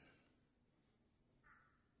done.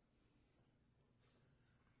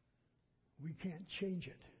 We can't change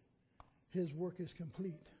it. His work is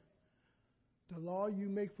complete. The law you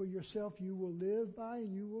make for yourself, you will live by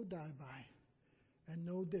and you will die by. And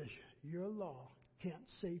know this, your law can't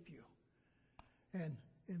save you. And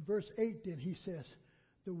in verse 8 then he says,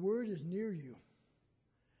 the word is near you.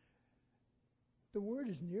 The word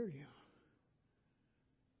is near you.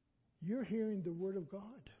 You're hearing the word of God.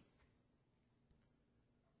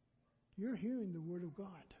 You're hearing the word of God.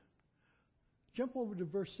 Jump over to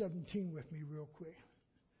verse 17 with me real quick.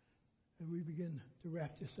 And we begin to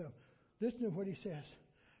wrap this up. Listen to what he says.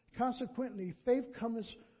 Consequently, faith comes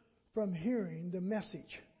from hearing the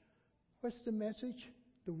message. What's the message?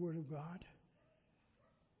 The Word of God.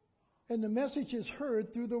 And the message is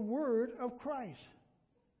heard through the Word of Christ.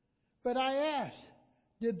 But I ask,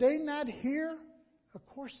 did they not hear? Of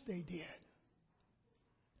course they did.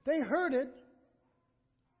 They heard it,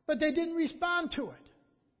 but they didn't respond to it.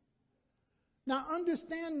 Now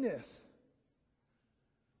understand this.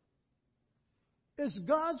 It's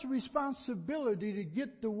God's responsibility to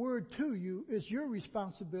get the word to you. It's your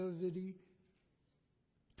responsibility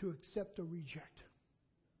to accept or reject.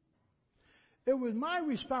 It was my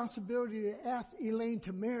responsibility to ask Elaine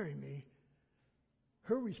to marry me.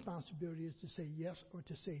 Her responsibility is to say yes or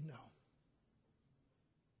to say no.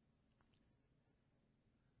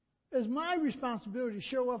 It's my responsibility to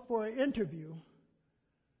show up for an interview,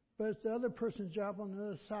 but it's the other person's job on the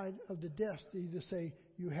other side of the desk to either say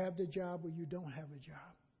you have the job or you don't have a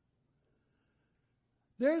job.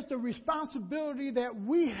 There's the responsibility that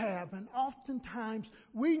we have, and oftentimes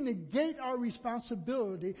we negate our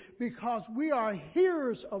responsibility because we are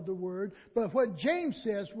hearers of the word, but what James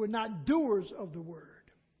says, we're not doers of the word.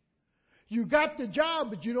 You got the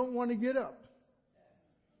job, but you don't want to get up.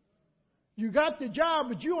 You got the job,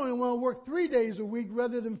 but you only want to work 3 days a week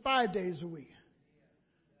rather than 5 days a week.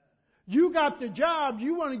 You got the job,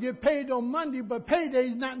 you want to get paid on Monday, but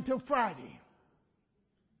payday's not until Friday.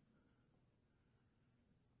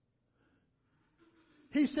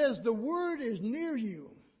 He says the word is near you.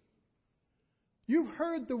 You've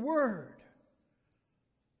heard the word.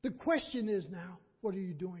 The question is now, what are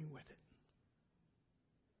you doing with it?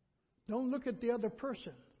 Don't look at the other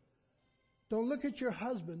person. Don't look at your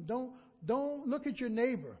husband. Don't look at your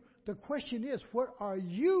neighbor. The question is, what are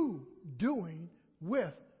you doing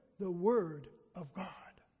with the word of God?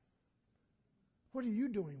 What are you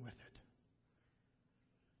doing with it?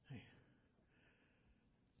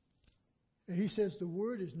 And he says the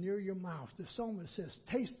word is near your mouth. The psalmist says,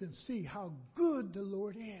 taste and see how good the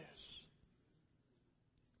Lord is.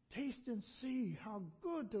 Taste and see how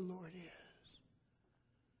good the Lord is.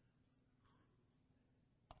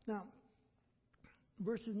 Now,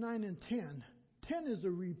 verses 9 and 10. 10 is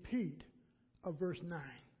a repeat of verse 9.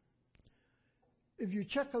 If you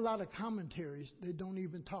check a lot of commentaries, they don't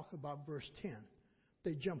even talk about verse 10.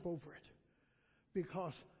 They jump over it.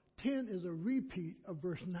 Because 10 is a repeat of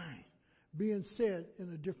verse 9, being said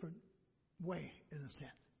in a different way, in a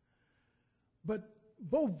sense. But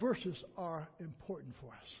both verses are important for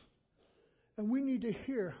us. And we need to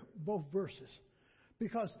hear both verses.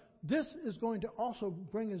 Because this is going to also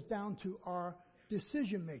bring us down to our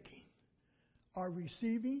decision making. Our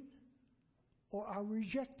receiving or our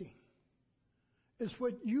rejecting. It's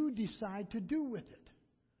what you decide to do with it.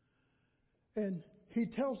 And he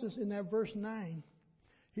tells us in that verse 9,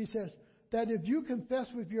 he says that if you confess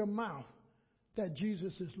with your mouth that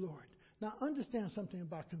Jesus is Lord. Now understand something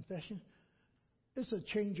about confession. It's a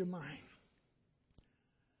change of mind.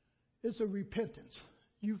 It's a repentance.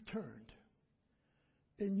 You've turned.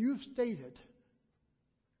 And you've stated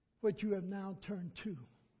what you have now turned to.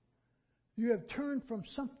 You have turned from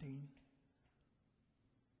something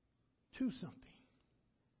to something.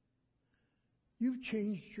 You've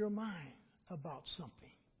changed your mind about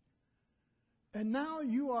something. And now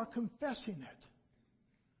you are confessing it.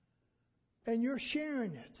 And you're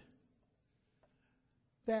sharing it.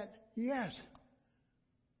 That, yes,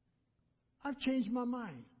 I've changed my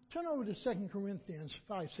mind. Turn over to 2 Corinthians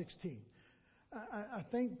 5:16. I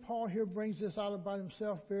think Paul here brings this out about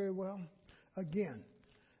himself very well. Again,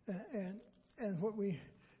 and what we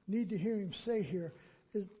need to hear him say here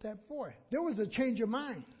is that, boy, there was a change of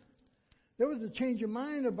mind. There was a change of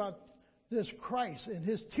mind about this Christ and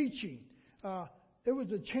his teaching. There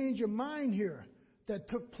was a change of mind here that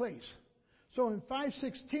took place. So in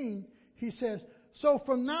 5:16, he says, so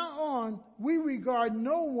from now on, we regard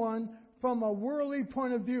no one from a worldly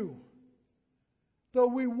point of view, though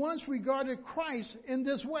we once regarded Christ in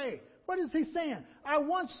this way. What is he saying? I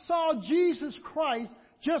once saw Jesus Christ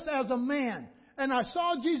just as a man. And I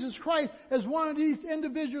saw Jesus Christ as one of these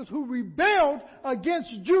individuals who rebelled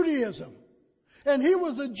against Judaism. And he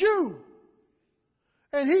was a Jew.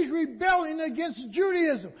 And he's rebelling against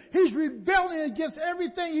Judaism. He's rebelling against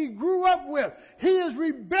everything he grew up with. He is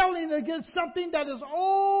rebelling against something that is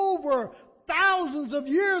over thousands of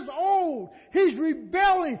years old. He's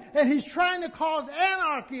rebelling and he's trying to cause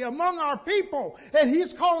anarchy among our people. And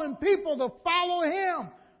he's calling people to follow him.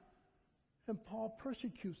 And Paul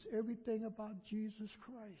persecutes everything about Jesus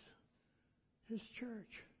Christ, his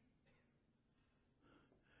church.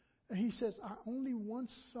 And he says, I only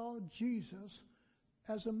once saw Jesus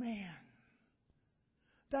as a man.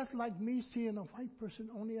 That's like me seeing a white person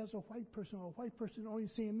only as a white person, or a white person only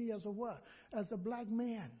seeing me as a what? As a black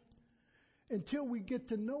man. Until we get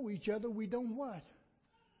to know each other, we don't what?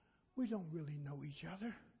 We don't really know each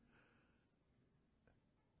other.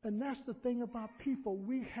 And that's the thing about people.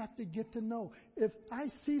 We have to get to know. If I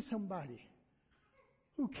see somebody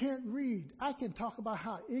who can't read. I can talk about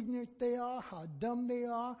how ignorant they are, how dumb they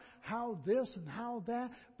are, how this and how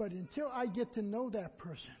that. But until I get to know that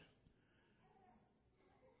person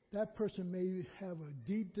may have a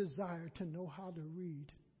deep desire to know how to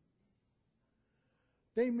read.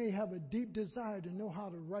 They may have a deep desire to know how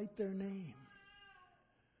to write their name.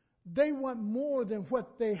 They want more than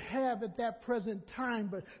what they have at that present time,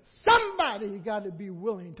 but somebody got to be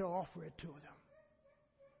willing to offer it to them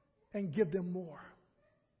and give them more.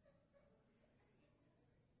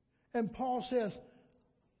 And Paul says,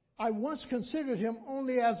 I once considered him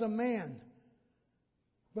only as a man.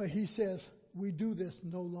 But he says, we do this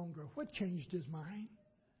no longer. What changed his mind?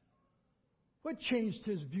 What changed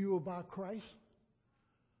his view about Christ?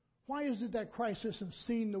 Why is it that Christ isn't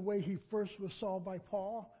seen the way he first was saw by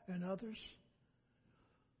Paul and others?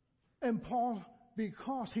 And Paul,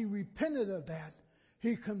 because he repented of that,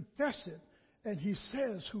 he confessed it, and he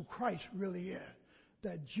says who Christ really is.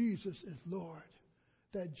 That Jesus is Lord.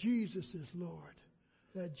 That Jesus is Lord.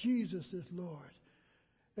 That Jesus is Lord.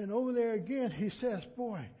 And over there again, he says,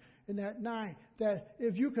 boy, in that 9, that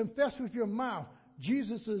if you confess with your mouth,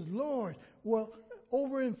 Jesus is Lord. Well,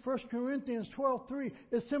 over in 1 Corinthians 12:3,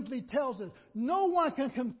 it simply tells us, no one can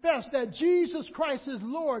confess that Jesus Christ is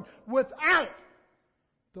Lord without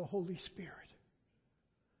the Holy Spirit.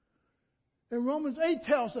 And Romans 8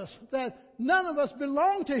 tells us that none of us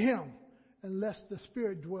belong to Him unless the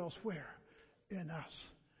Spirit dwells where? In us.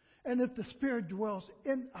 And if the Spirit dwells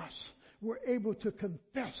in us, we're able to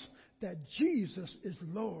confess that Jesus is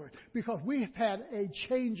Lord, because we have had a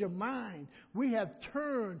change of mind. We have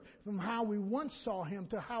turned from how we once saw Him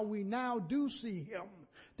to how we now do see Him,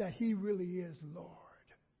 that He really is Lord.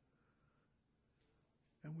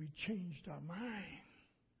 And we changed our mind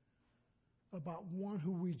about one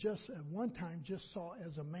who we just at one time just saw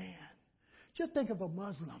as a man. Just think of a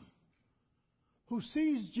Muslim who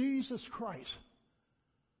sees Jesus Christ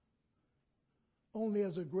only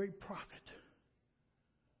as a great prophet.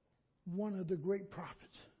 One of the great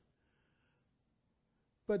prophets.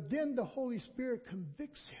 But then the Holy Spirit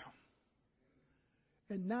convicts him.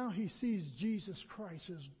 And now he sees Jesus Christ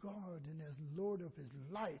as God and as Lord of his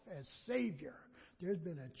life, as Savior. There's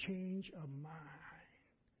been a change of mind.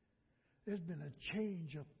 There's been a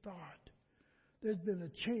change of thought. There's been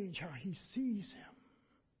a change how he sees him.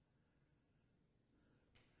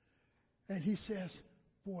 And he says,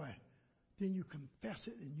 boy, then you confess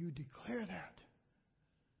it and you declare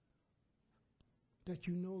that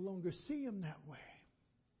you no longer see him that way.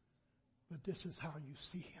 But this is how you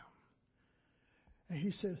see him. And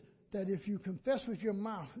he says that if you confess with your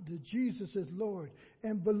mouth that Jesus is Lord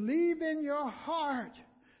and believe in your heart,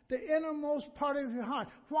 the innermost part of your heart.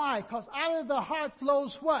 Why? Because out of the heart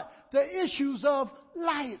flows what? The issues of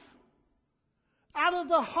life. Out of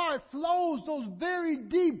the heart flows those very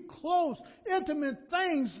deep, close, intimate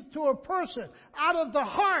things to a person. Out of the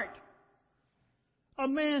heart, a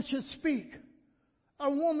man should speak. A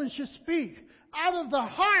woman should speak. Out of the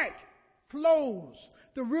heart flows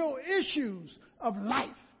the real issues of life.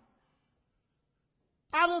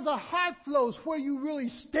 Out of the heart flows where you really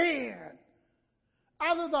stand.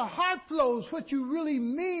 Out of the heart flows what you really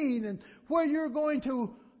mean and where you're going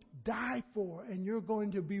to die for, and you're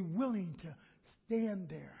going to be willing to stand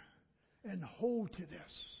there and hold to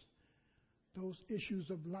this. Those issues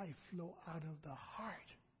of life flow out of the heart.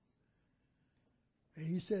 And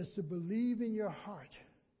he says to believe in your heart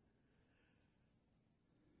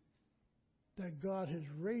that God has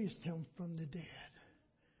raised him from the dead.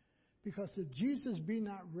 Because if Jesus be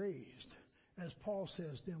not raised, as Paul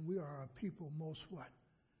says, then we are a people most what?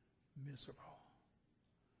 Miserable.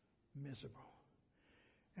 Miserable.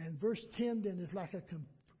 And verse 10 then is like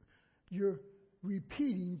you're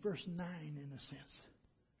repeating verse 9 in a sense.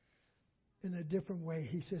 In a different way.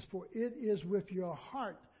 He says, for it is with your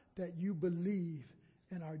heart that you believe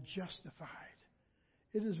and are justified.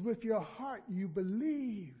 It is with your heart you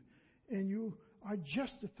believe and you are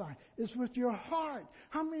justified. It's with your heart.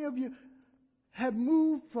 How many of you have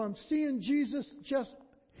moved from seeing Jesus just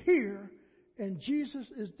here and Jesus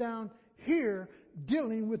is down here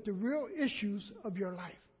dealing with the real issues of your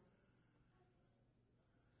life?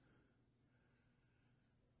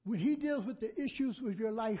 When he deals with the issues with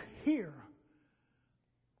your life here,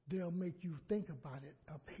 they'll make you think about it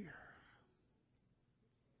up here.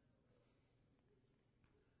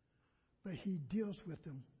 But he deals with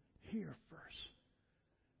them here first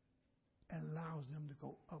and allows them to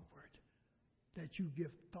go upward. That you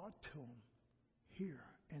give thought to them here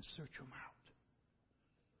and search them out.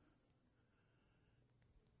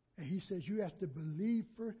 And he says you have to believe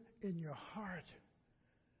in your heart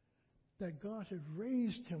that God has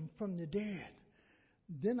raised him from the dead.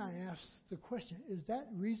 Then I asked the question, is that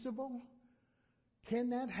reasonable? Can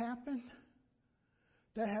that happen?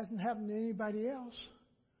 That hasn't happened to anybody else.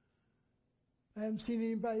 I haven't seen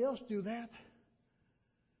anybody else do that.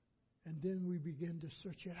 And then we begin to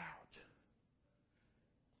search it out.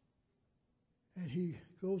 And he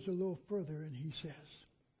goes a little further and he says,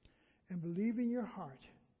 and believe in your heart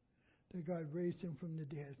that God raised him from the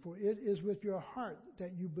dead. For it is with your heart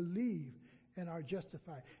that you believe and are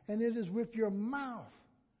justified. And it is with your mouth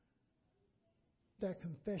that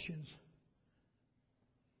confessions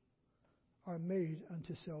are made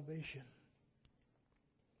unto salvation.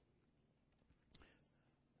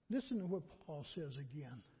 Listen to what Paul says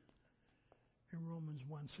again in Romans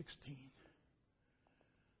 1:16.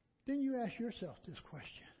 Then you ask yourself this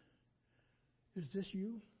question. Is this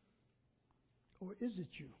you? Or is it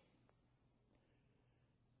you?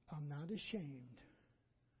 I'm not ashamed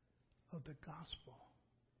of the gospel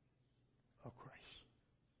of Christ.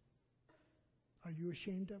 Are you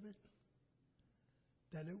ashamed of it?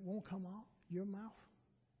 That it won't come out your mouth?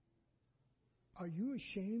 Are you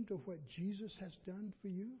ashamed of what Jesus has done for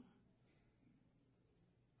you?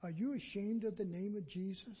 Are you ashamed of the name of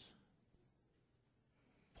Jesus?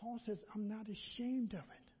 Paul says, I'm not ashamed of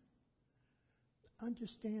it.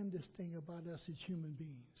 Understand this thing about us as human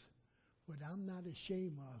beings. What I'm not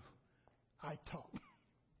ashamed of, I talk.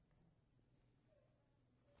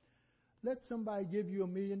 Let somebody give you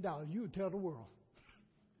 $1 million, you tell the world.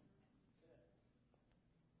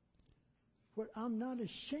 What I'm not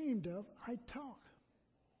ashamed of, I talk.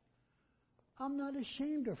 I'm not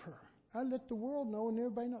ashamed of her. I let the world know and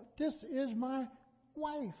everybody know. This is my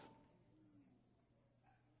wife.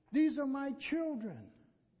 These are my children.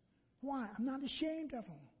 Why? I'm not ashamed of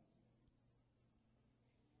them.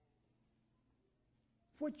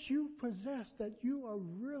 What you possess that you are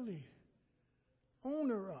really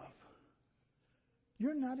owner of,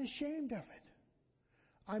 you're not ashamed of it.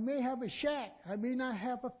 I may have a shack. I may not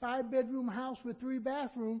have a 5-bedroom house with 3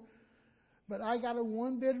 bathrooms, but I got a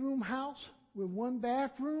 1-bedroom house with 1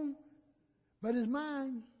 bathroom, but it's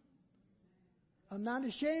mine. I'm not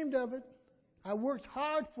ashamed of it. I worked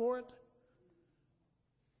hard for it.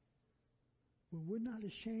 When we're not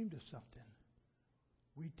ashamed of something,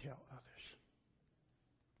 we tell others.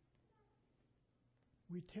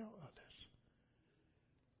 We tell others.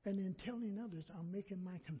 And in telling others, I'm making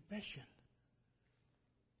my confession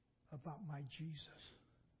about my Jesus.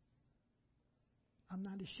 I'm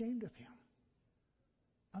not ashamed of him.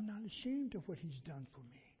 I'm not ashamed of what he's done for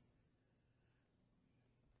me.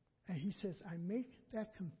 And he says, I make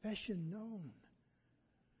that confession known.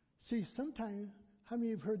 See, sometimes, how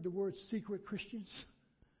many have heard the word secret Christians?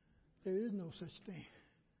 There is no such thing.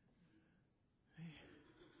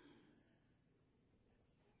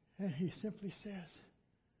 And he simply says,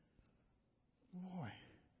 boy,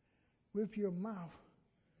 with your mouth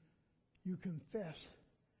you confess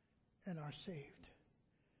and are saved.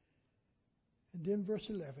 And then verse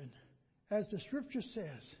 11, as the scripture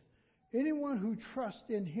says, anyone who trusts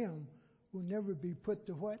in him will never be put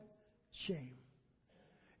to what? Shame.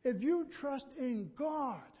 If you trust in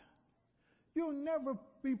God, you'll never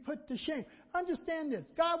be put to shame. Understand this.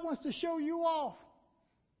 God wants to show you off.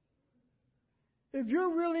 If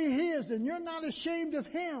you're really his and you're not ashamed of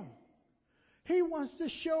him, he wants to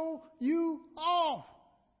show you off.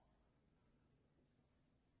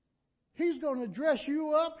 He's going to dress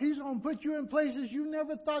you up. He's going to put you in places you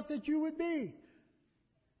never thought that you would be.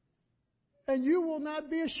 And you will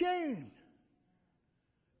not be ashamed.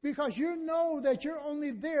 Because you know that you're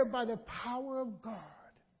only there by the power of God.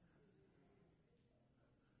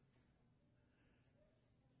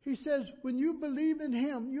 He says, when you believe in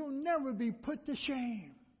him, you'll never be put to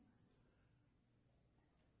shame.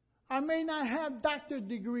 I may not have doctorate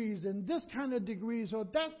degrees and this kind of degrees or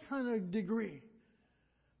that kind of degree.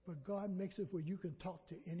 But God makes it where you can talk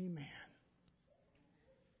to any man,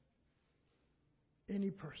 any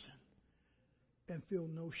person, and feel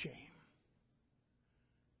no shame.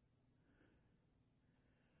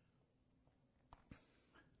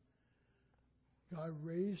 God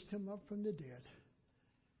raised him up from the dead,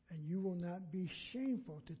 and you will not be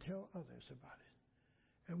shameful to tell others about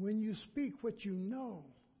it. And when you speak what you know,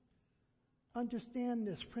 understand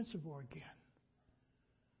this principle again.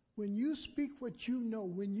 When you speak what you know,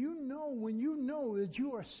 when you know that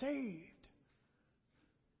you are saved.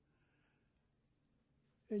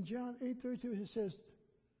 In John 8:32 it says,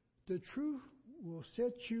 the truth will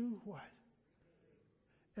set you what?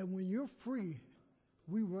 And when you're free,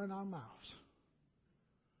 we run our mouths.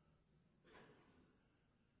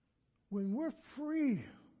 When we're free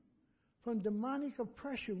from demonic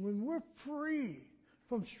oppression, when we're free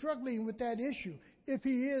from struggling with that issue, if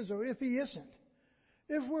he is or if he isn't.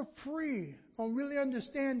 If we're free on really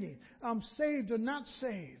understanding I'm saved or not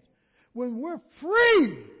saved, when we're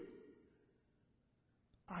free,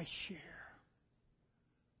 I share.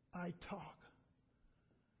 I talk.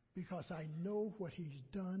 Because I know what he's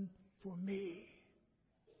done for me.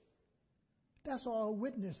 That's all a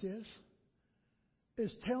witness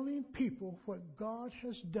is telling people what God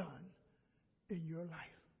has done in your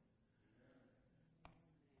life.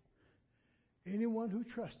 Anyone who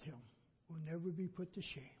trusts him will never be put to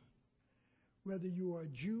shame, whether you are a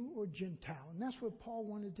Jew or Gentile. And that's what Paul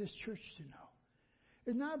wanted this church to know.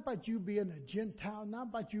 It's not about you being a Gentile, not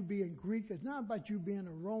about you being Greek, it's not about you being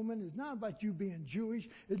a Roman, it's not about you being Jewish,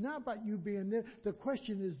 it's not about you being this. The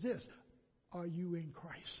question is this: are you in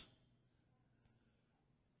Christ?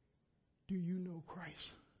 Do you know Christ?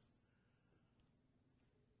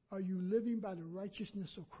 Are you living by the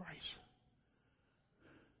righteousness of Christ?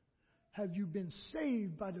 Have you been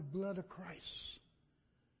saved by the blood of Christ?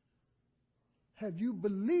 Have you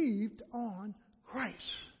believed on Christ?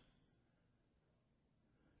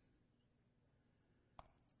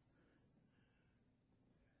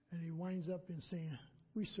 And he winds up in saying,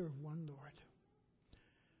 we serve one Lord.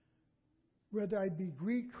 Whether I be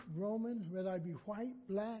Greek, Roman, whether I be white,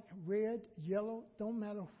 black, red, yellow, don't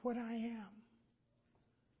matter what I am.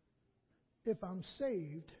 If I'm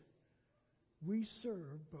saved, we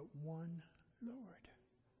serve but one Lord.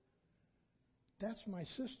 That's my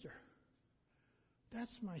sister.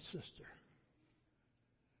 That's my sister.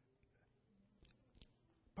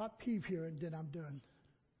 Pop peeve here and then I'm done.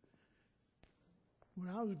 When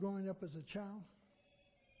I was growing up as a child,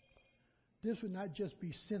 this would not just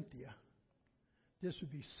be Cynthia. This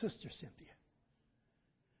would be Sister Cynthia.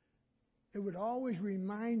 It would always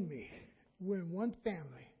remind me we're in one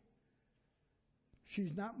family.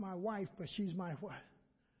 She's not my wife, but she's my what?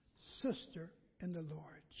 Sister in the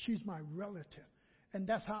Lord. She's my relative. And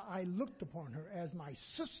that's how I looked upon her, as my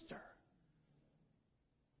sister.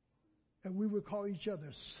 And we would call each other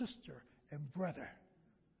sister and brother,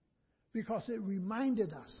 because it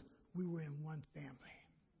reminded us we were in one family.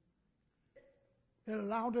 It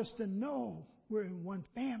allowed us to know we're in one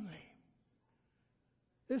family.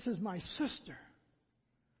 This is my sister.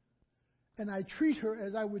 And I treat her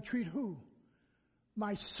as I would treat who?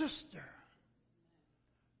 My sister.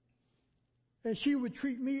 And she would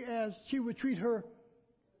treat me as she would treat her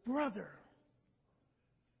brother.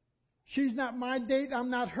 She's not my date, I'm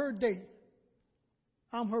not her date.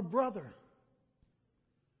 I'm her brother.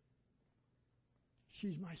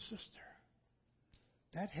 She's my sister.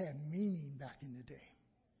 That had meaning back in the day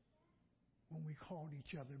when we called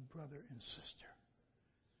each other brother and sister.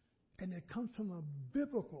 And it comes from a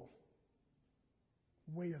biblical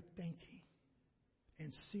way of thinking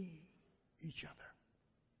and seeing each other.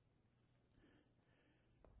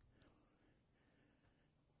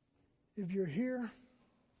 If you're here,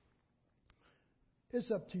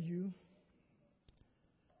 it's up to you.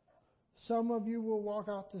 Some of you will walk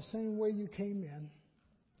out the same way you came in.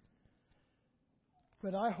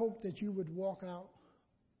 But I hope that you would walk out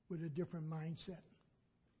with a different mindset.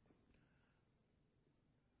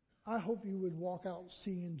 I hope you would walk out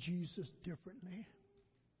seeing Jesus differently.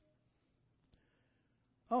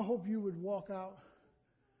 I hope you would walk out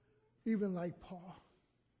even like Paul.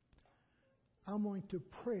 I'm going to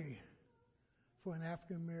pray for an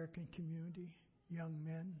African American community, young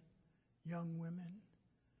men, young women.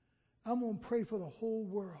 I'm going to pray for the whole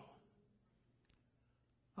world.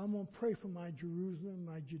 I'm going to pray for my Jerusalem,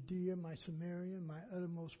 my Judea, my Samaria, my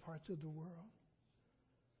uttermost parts of the world.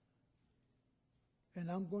 And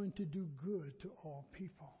I'm going to do good to all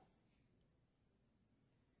people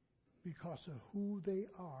because of who they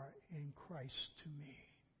are in Christ to me.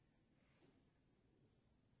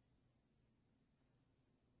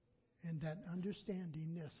 And that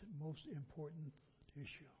understanding this most important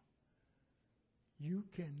issue. You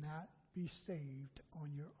cannot be saved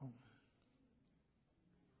on your own.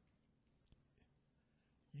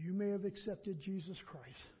 You may have accepted Jesus Christ.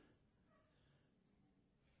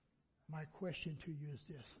 My question to you is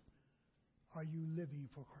this: are you living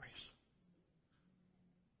for Christ?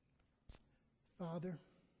 Father,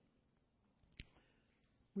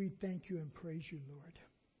 we thank you and praise you, Lord,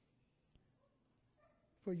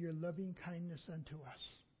 for your loving kindness unto us.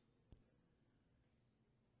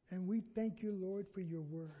 And we thank you, Lord, for your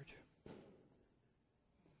word.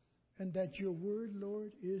 And that your word,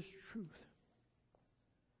 Lord, is truth.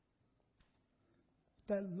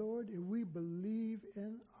 That, Lord, if we believe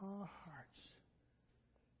in our hearts,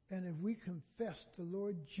 and if we confess the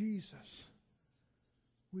Lord Jesus,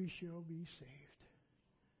 we shall be saved.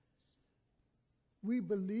 We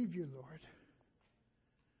believe you, Lord,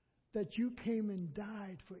 that you came and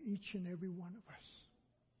died for each and every one of us.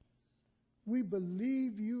 We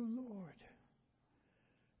believe you, Lord,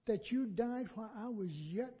 that you died while I was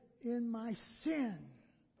yet in my sin.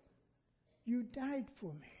 You died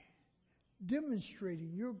for me,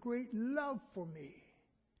 demonstrating your great love for me.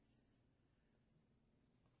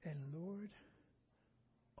 And Lord,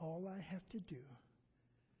 all I have to do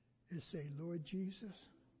is say, Lord Jesus,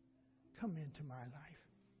 come into my life.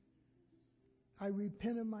 I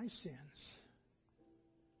repent of my sins.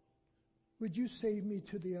 Would you save me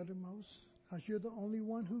to the uttermost? Because you're the only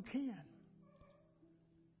one who can.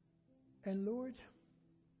 And Lord,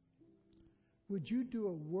 would you do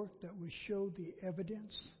a work that would show the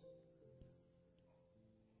evidence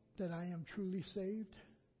that I am truly saved?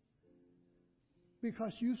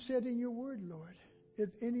 Because you said in your word, Lord, if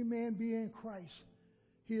any man be in Christ,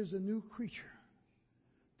 he is a new creature.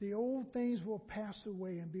 The old things will pass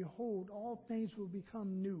away, and behold, all things will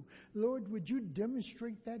become new. Lord, would you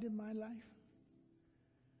demonstrate that in my life?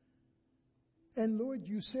 And Lord,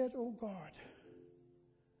 you said, oh God,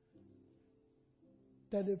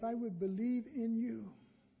 that if I would believe in you,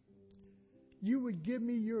 you would give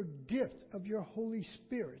me your gift of your Holy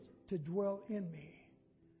Spirit to dwell in me.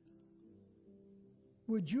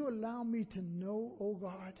 Would you allow me to know, oh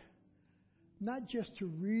God, not just to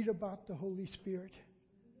read about the Holy Spirit,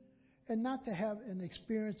 and not to have an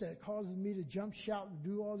experience that causes me to jump, shout, and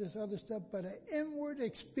do all this other stuff, but an inward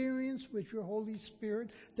experience with your Holy Spirit,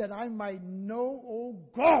 that I might know, oh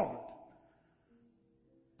God,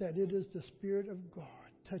 that it is the Spirit of God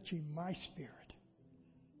touching my spirit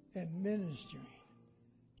and ministering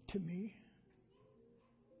to me.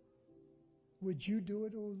 Would you do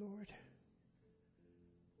it, oh Lord?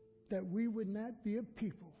 That we would not be a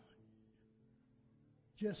people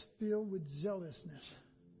just filled with zealousness,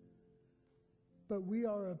 but we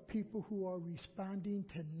are a people who are responding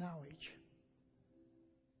to knowledge,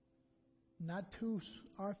 not to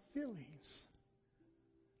our feelings,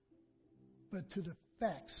 but to the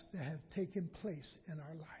facts that have taken place in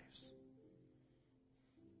our lives.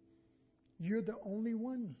 You're the only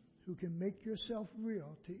one who can make yourself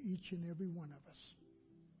real to each and every one of us.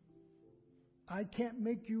 I can't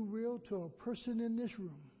make you real to a person in this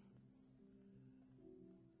room.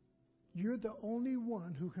 You're the only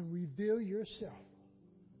one who can reveal yourself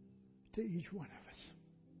to each one of us.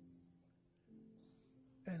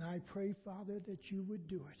 And I pray, Father, that you would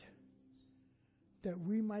do it, that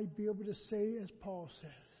we might be able to say, as Paul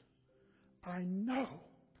says, I know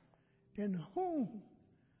in whom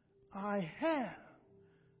I have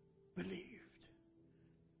believed.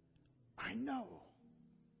 I know.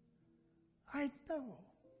 I know.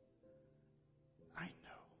 I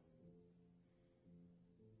know.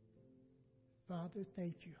 Father,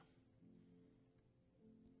 thank you.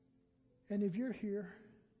 And if you're here,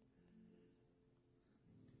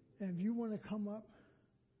 and if you want to come up,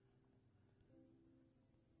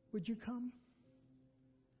 would you come?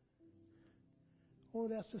 Oh,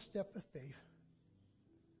 that's a step of faith.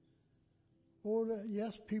 Oh,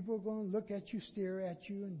 yes, people are going to look at you, stare at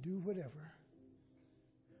you, and do whatever.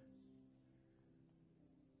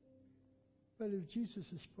 But if Jesus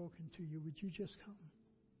has spoken to you, would you just come?